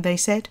thing, they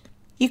said.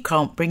 You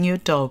can't bring your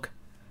dog.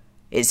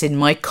 It's in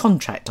my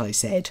contract, I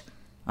said.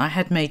 I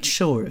had made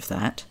sure of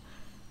that.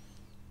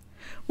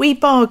 We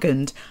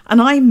bargained,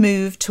 and I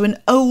moved to an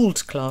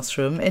old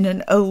classroom in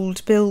an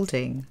old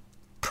building,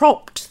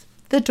 propped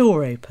the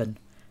door open,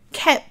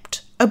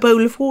 kept a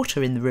bowl of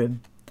water in the room.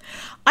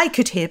 I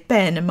could hear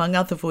Ben, among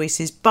other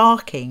voices,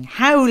 barking,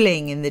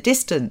 howling in the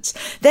distance.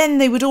 Then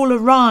they would all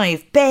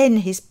arrive, Ben,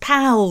 his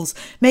pals,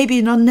 maybe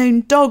an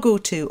unknown dog or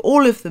two,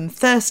 all of them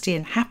thirsty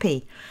and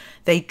happy.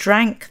 They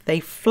drank,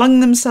 they flung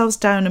themselves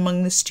down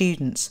among the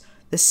students.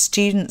 The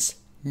students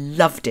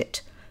loved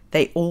it.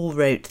 They all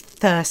wrote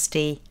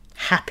thirsty,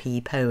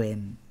 happy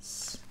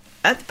poems.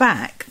 At the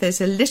back,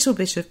 there's a little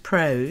bit of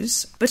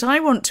prose, but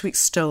I want to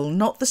extol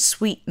not the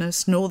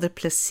sweetness nor the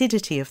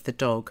placidity of the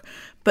dog,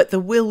 but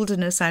the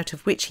wilderness out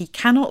of which he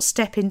cannot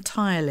step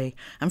entirely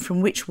and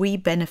from which we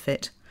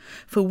benefit.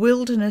 For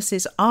wilderness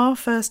is our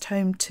first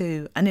home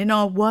too, and in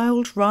our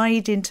wild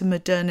ride into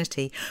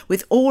modernity,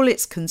 with all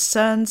its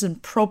concerns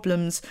and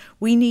problems,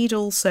 we need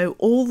also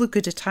all the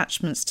good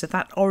attachments to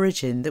that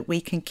origin that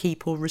we can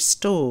keep or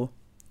restore.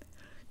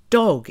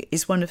 dog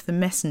is one of the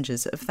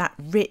messengers of that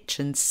rich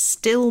and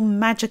still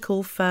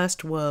magical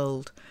first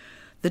world.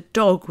 The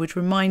dog would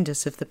remind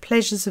us of the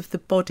pleasures of the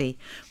body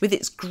with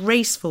its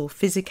graceful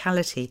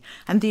physicality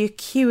and the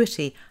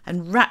acuity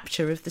and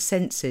rapture of the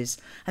senses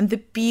and the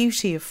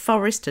beauty of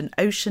forest and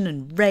ocean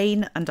and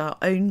rain and our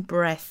own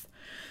breath.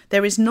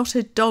 There is not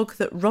a dog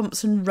that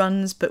romps and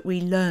runs but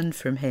we learn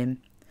from him.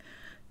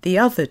 The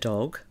other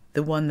dog,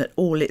 the one that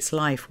all its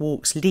life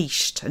walks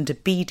leashed and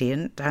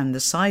obedient down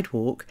the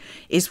sidewalk,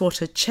 is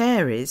what a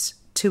chair is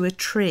to a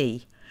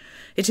tree.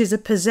 It is a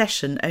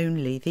possession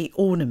only, the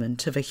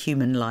ornament of a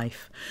human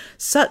life.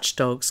 Such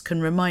dogs can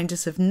remind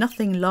us of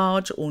nothing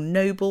large or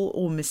noble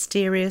or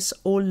mysterious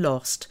or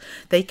lost.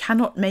 They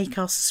cannot make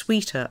us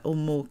sweeter or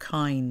more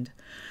kind.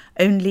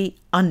 Only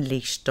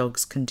unleashed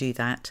dogs can do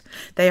that.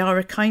 They are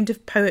a kind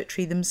of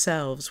poetry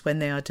themselves when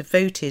they are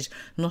devoted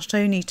not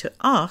only to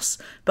us,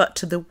 but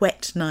to the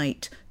wet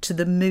night, to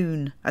the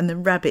moon and the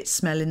rabbit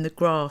smell in the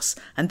grass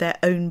and their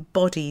own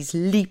bodies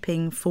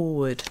leaping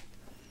forward.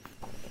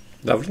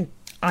 Lovely.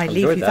 I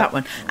leave you that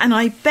one. And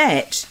I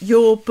bet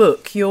your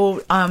book,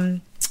 your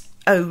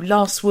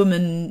Last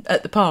Woman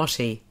at the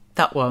Party,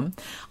 that one,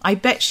 I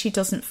bet she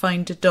doesn't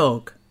find a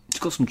dog. It's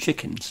got some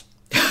chickens.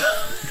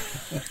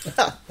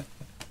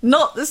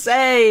 Not the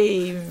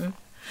same.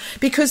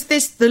 Because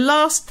the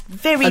last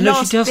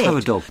she does have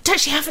a dog.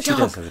 Does she have a dog? She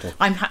does have a dog.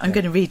 I'm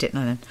going to read it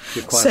now then.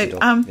 So,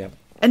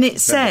 and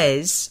it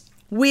says,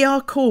 we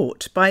are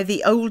caught by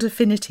the old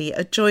affinity,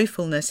 a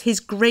joyfulness, his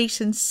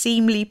great and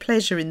seemly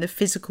pleasure in the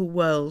physical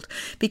world.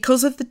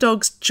 Because of the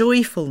dog's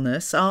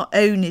joyfulness, our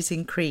own is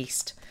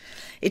increased.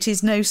 It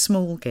is no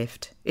small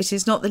gift. It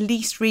is not the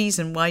least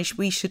reason why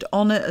we should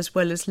honour as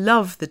well as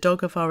love the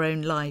dog of our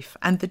own life,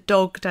 and the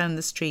dog down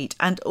the street,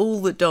 and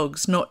all the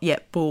dogs not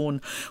yet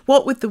born.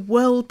 What would the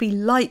world be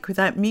like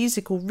without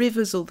music or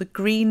rivers or the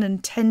green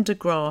and tender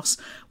grass?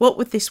 What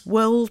would this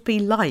world be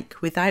like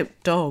without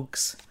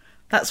dogs?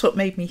 That's what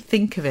made me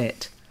think of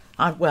it.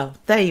 Well,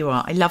 there you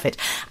are. I love it.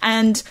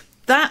 And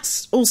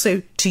that's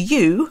also to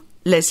you,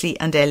 Leslie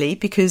and Ellie,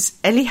 because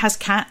Ellie has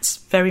cats,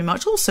 very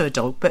much, also a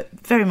dog, but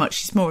very much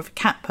she's more of a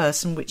cat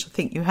person, which I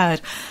think you heard.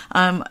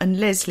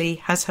 And Leslie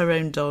has her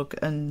own dog,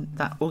 and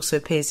that also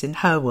appears in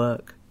her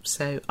work.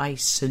 So I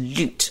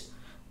salute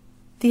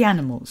the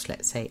animals,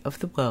 let's say, of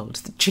the world,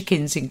 the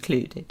chickens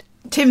included.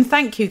 Tim,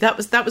 thank you.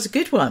 That was a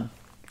good one,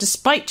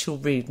 despite your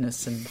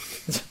rudeness and...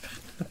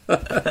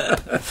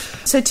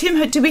 So,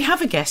 Tim, do we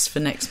have a guest for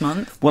next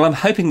month? Well, I'm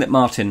hoping that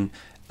Martin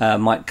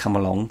might come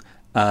along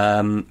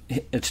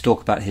to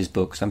talk about his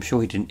books. I'm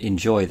sure he'd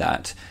enjoy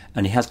that,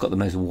 and he has got the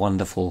most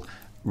wonderful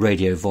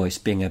radio voice,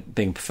 being a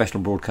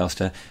professional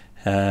broadcaster.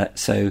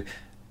 So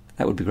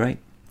that would be great.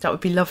 That would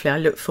be lovely. I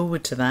look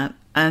forward to that.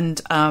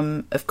 And,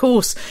 of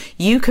course,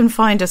 you can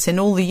find us in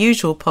all the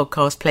usual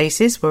podcast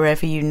places,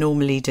 wherever you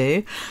normally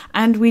do.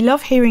 And we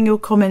love hearing your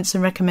comments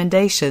and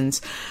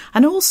recommendations.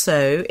 And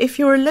also, if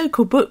you're a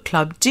local book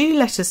club, do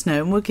let us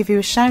know and we'll give you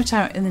a shout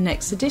out in the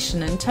next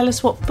edition and tell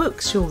us what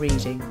books you're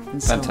reading.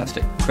 And so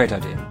Fantastic. On. Great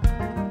idea.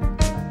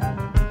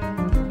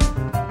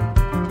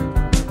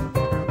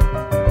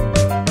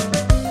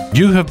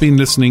 You have been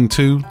listening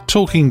to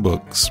Talking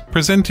Books,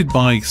 presented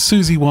by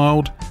Susie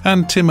Wilde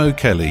and Tim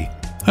O'Kelly,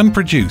 and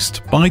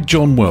produced by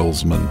John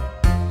Wellsman.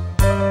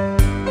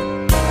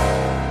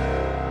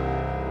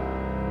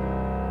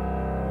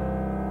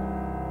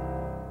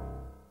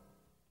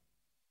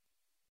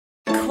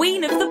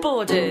 Queen of the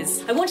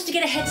Borders. I wanted to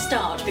get a head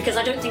start because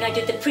I don't think I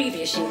did the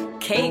previous year.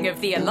 King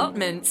of the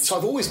Allotments. So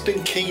I've always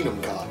been keen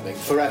on gardening,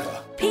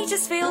 forever.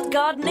 Petersfield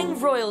Gardening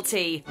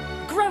Royalty.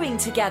 Growing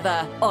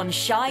together on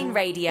Shine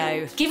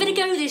Radio. Give it a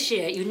go this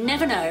year, you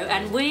never know,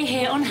 and we're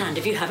here on hand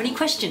if you have any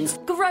questions.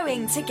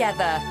 Growing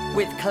Together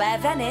with Claire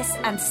Venice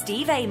and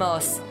Steve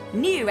Amos.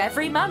 New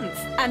every month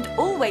and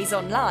always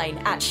online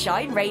at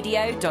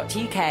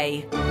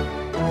shineradio.uk.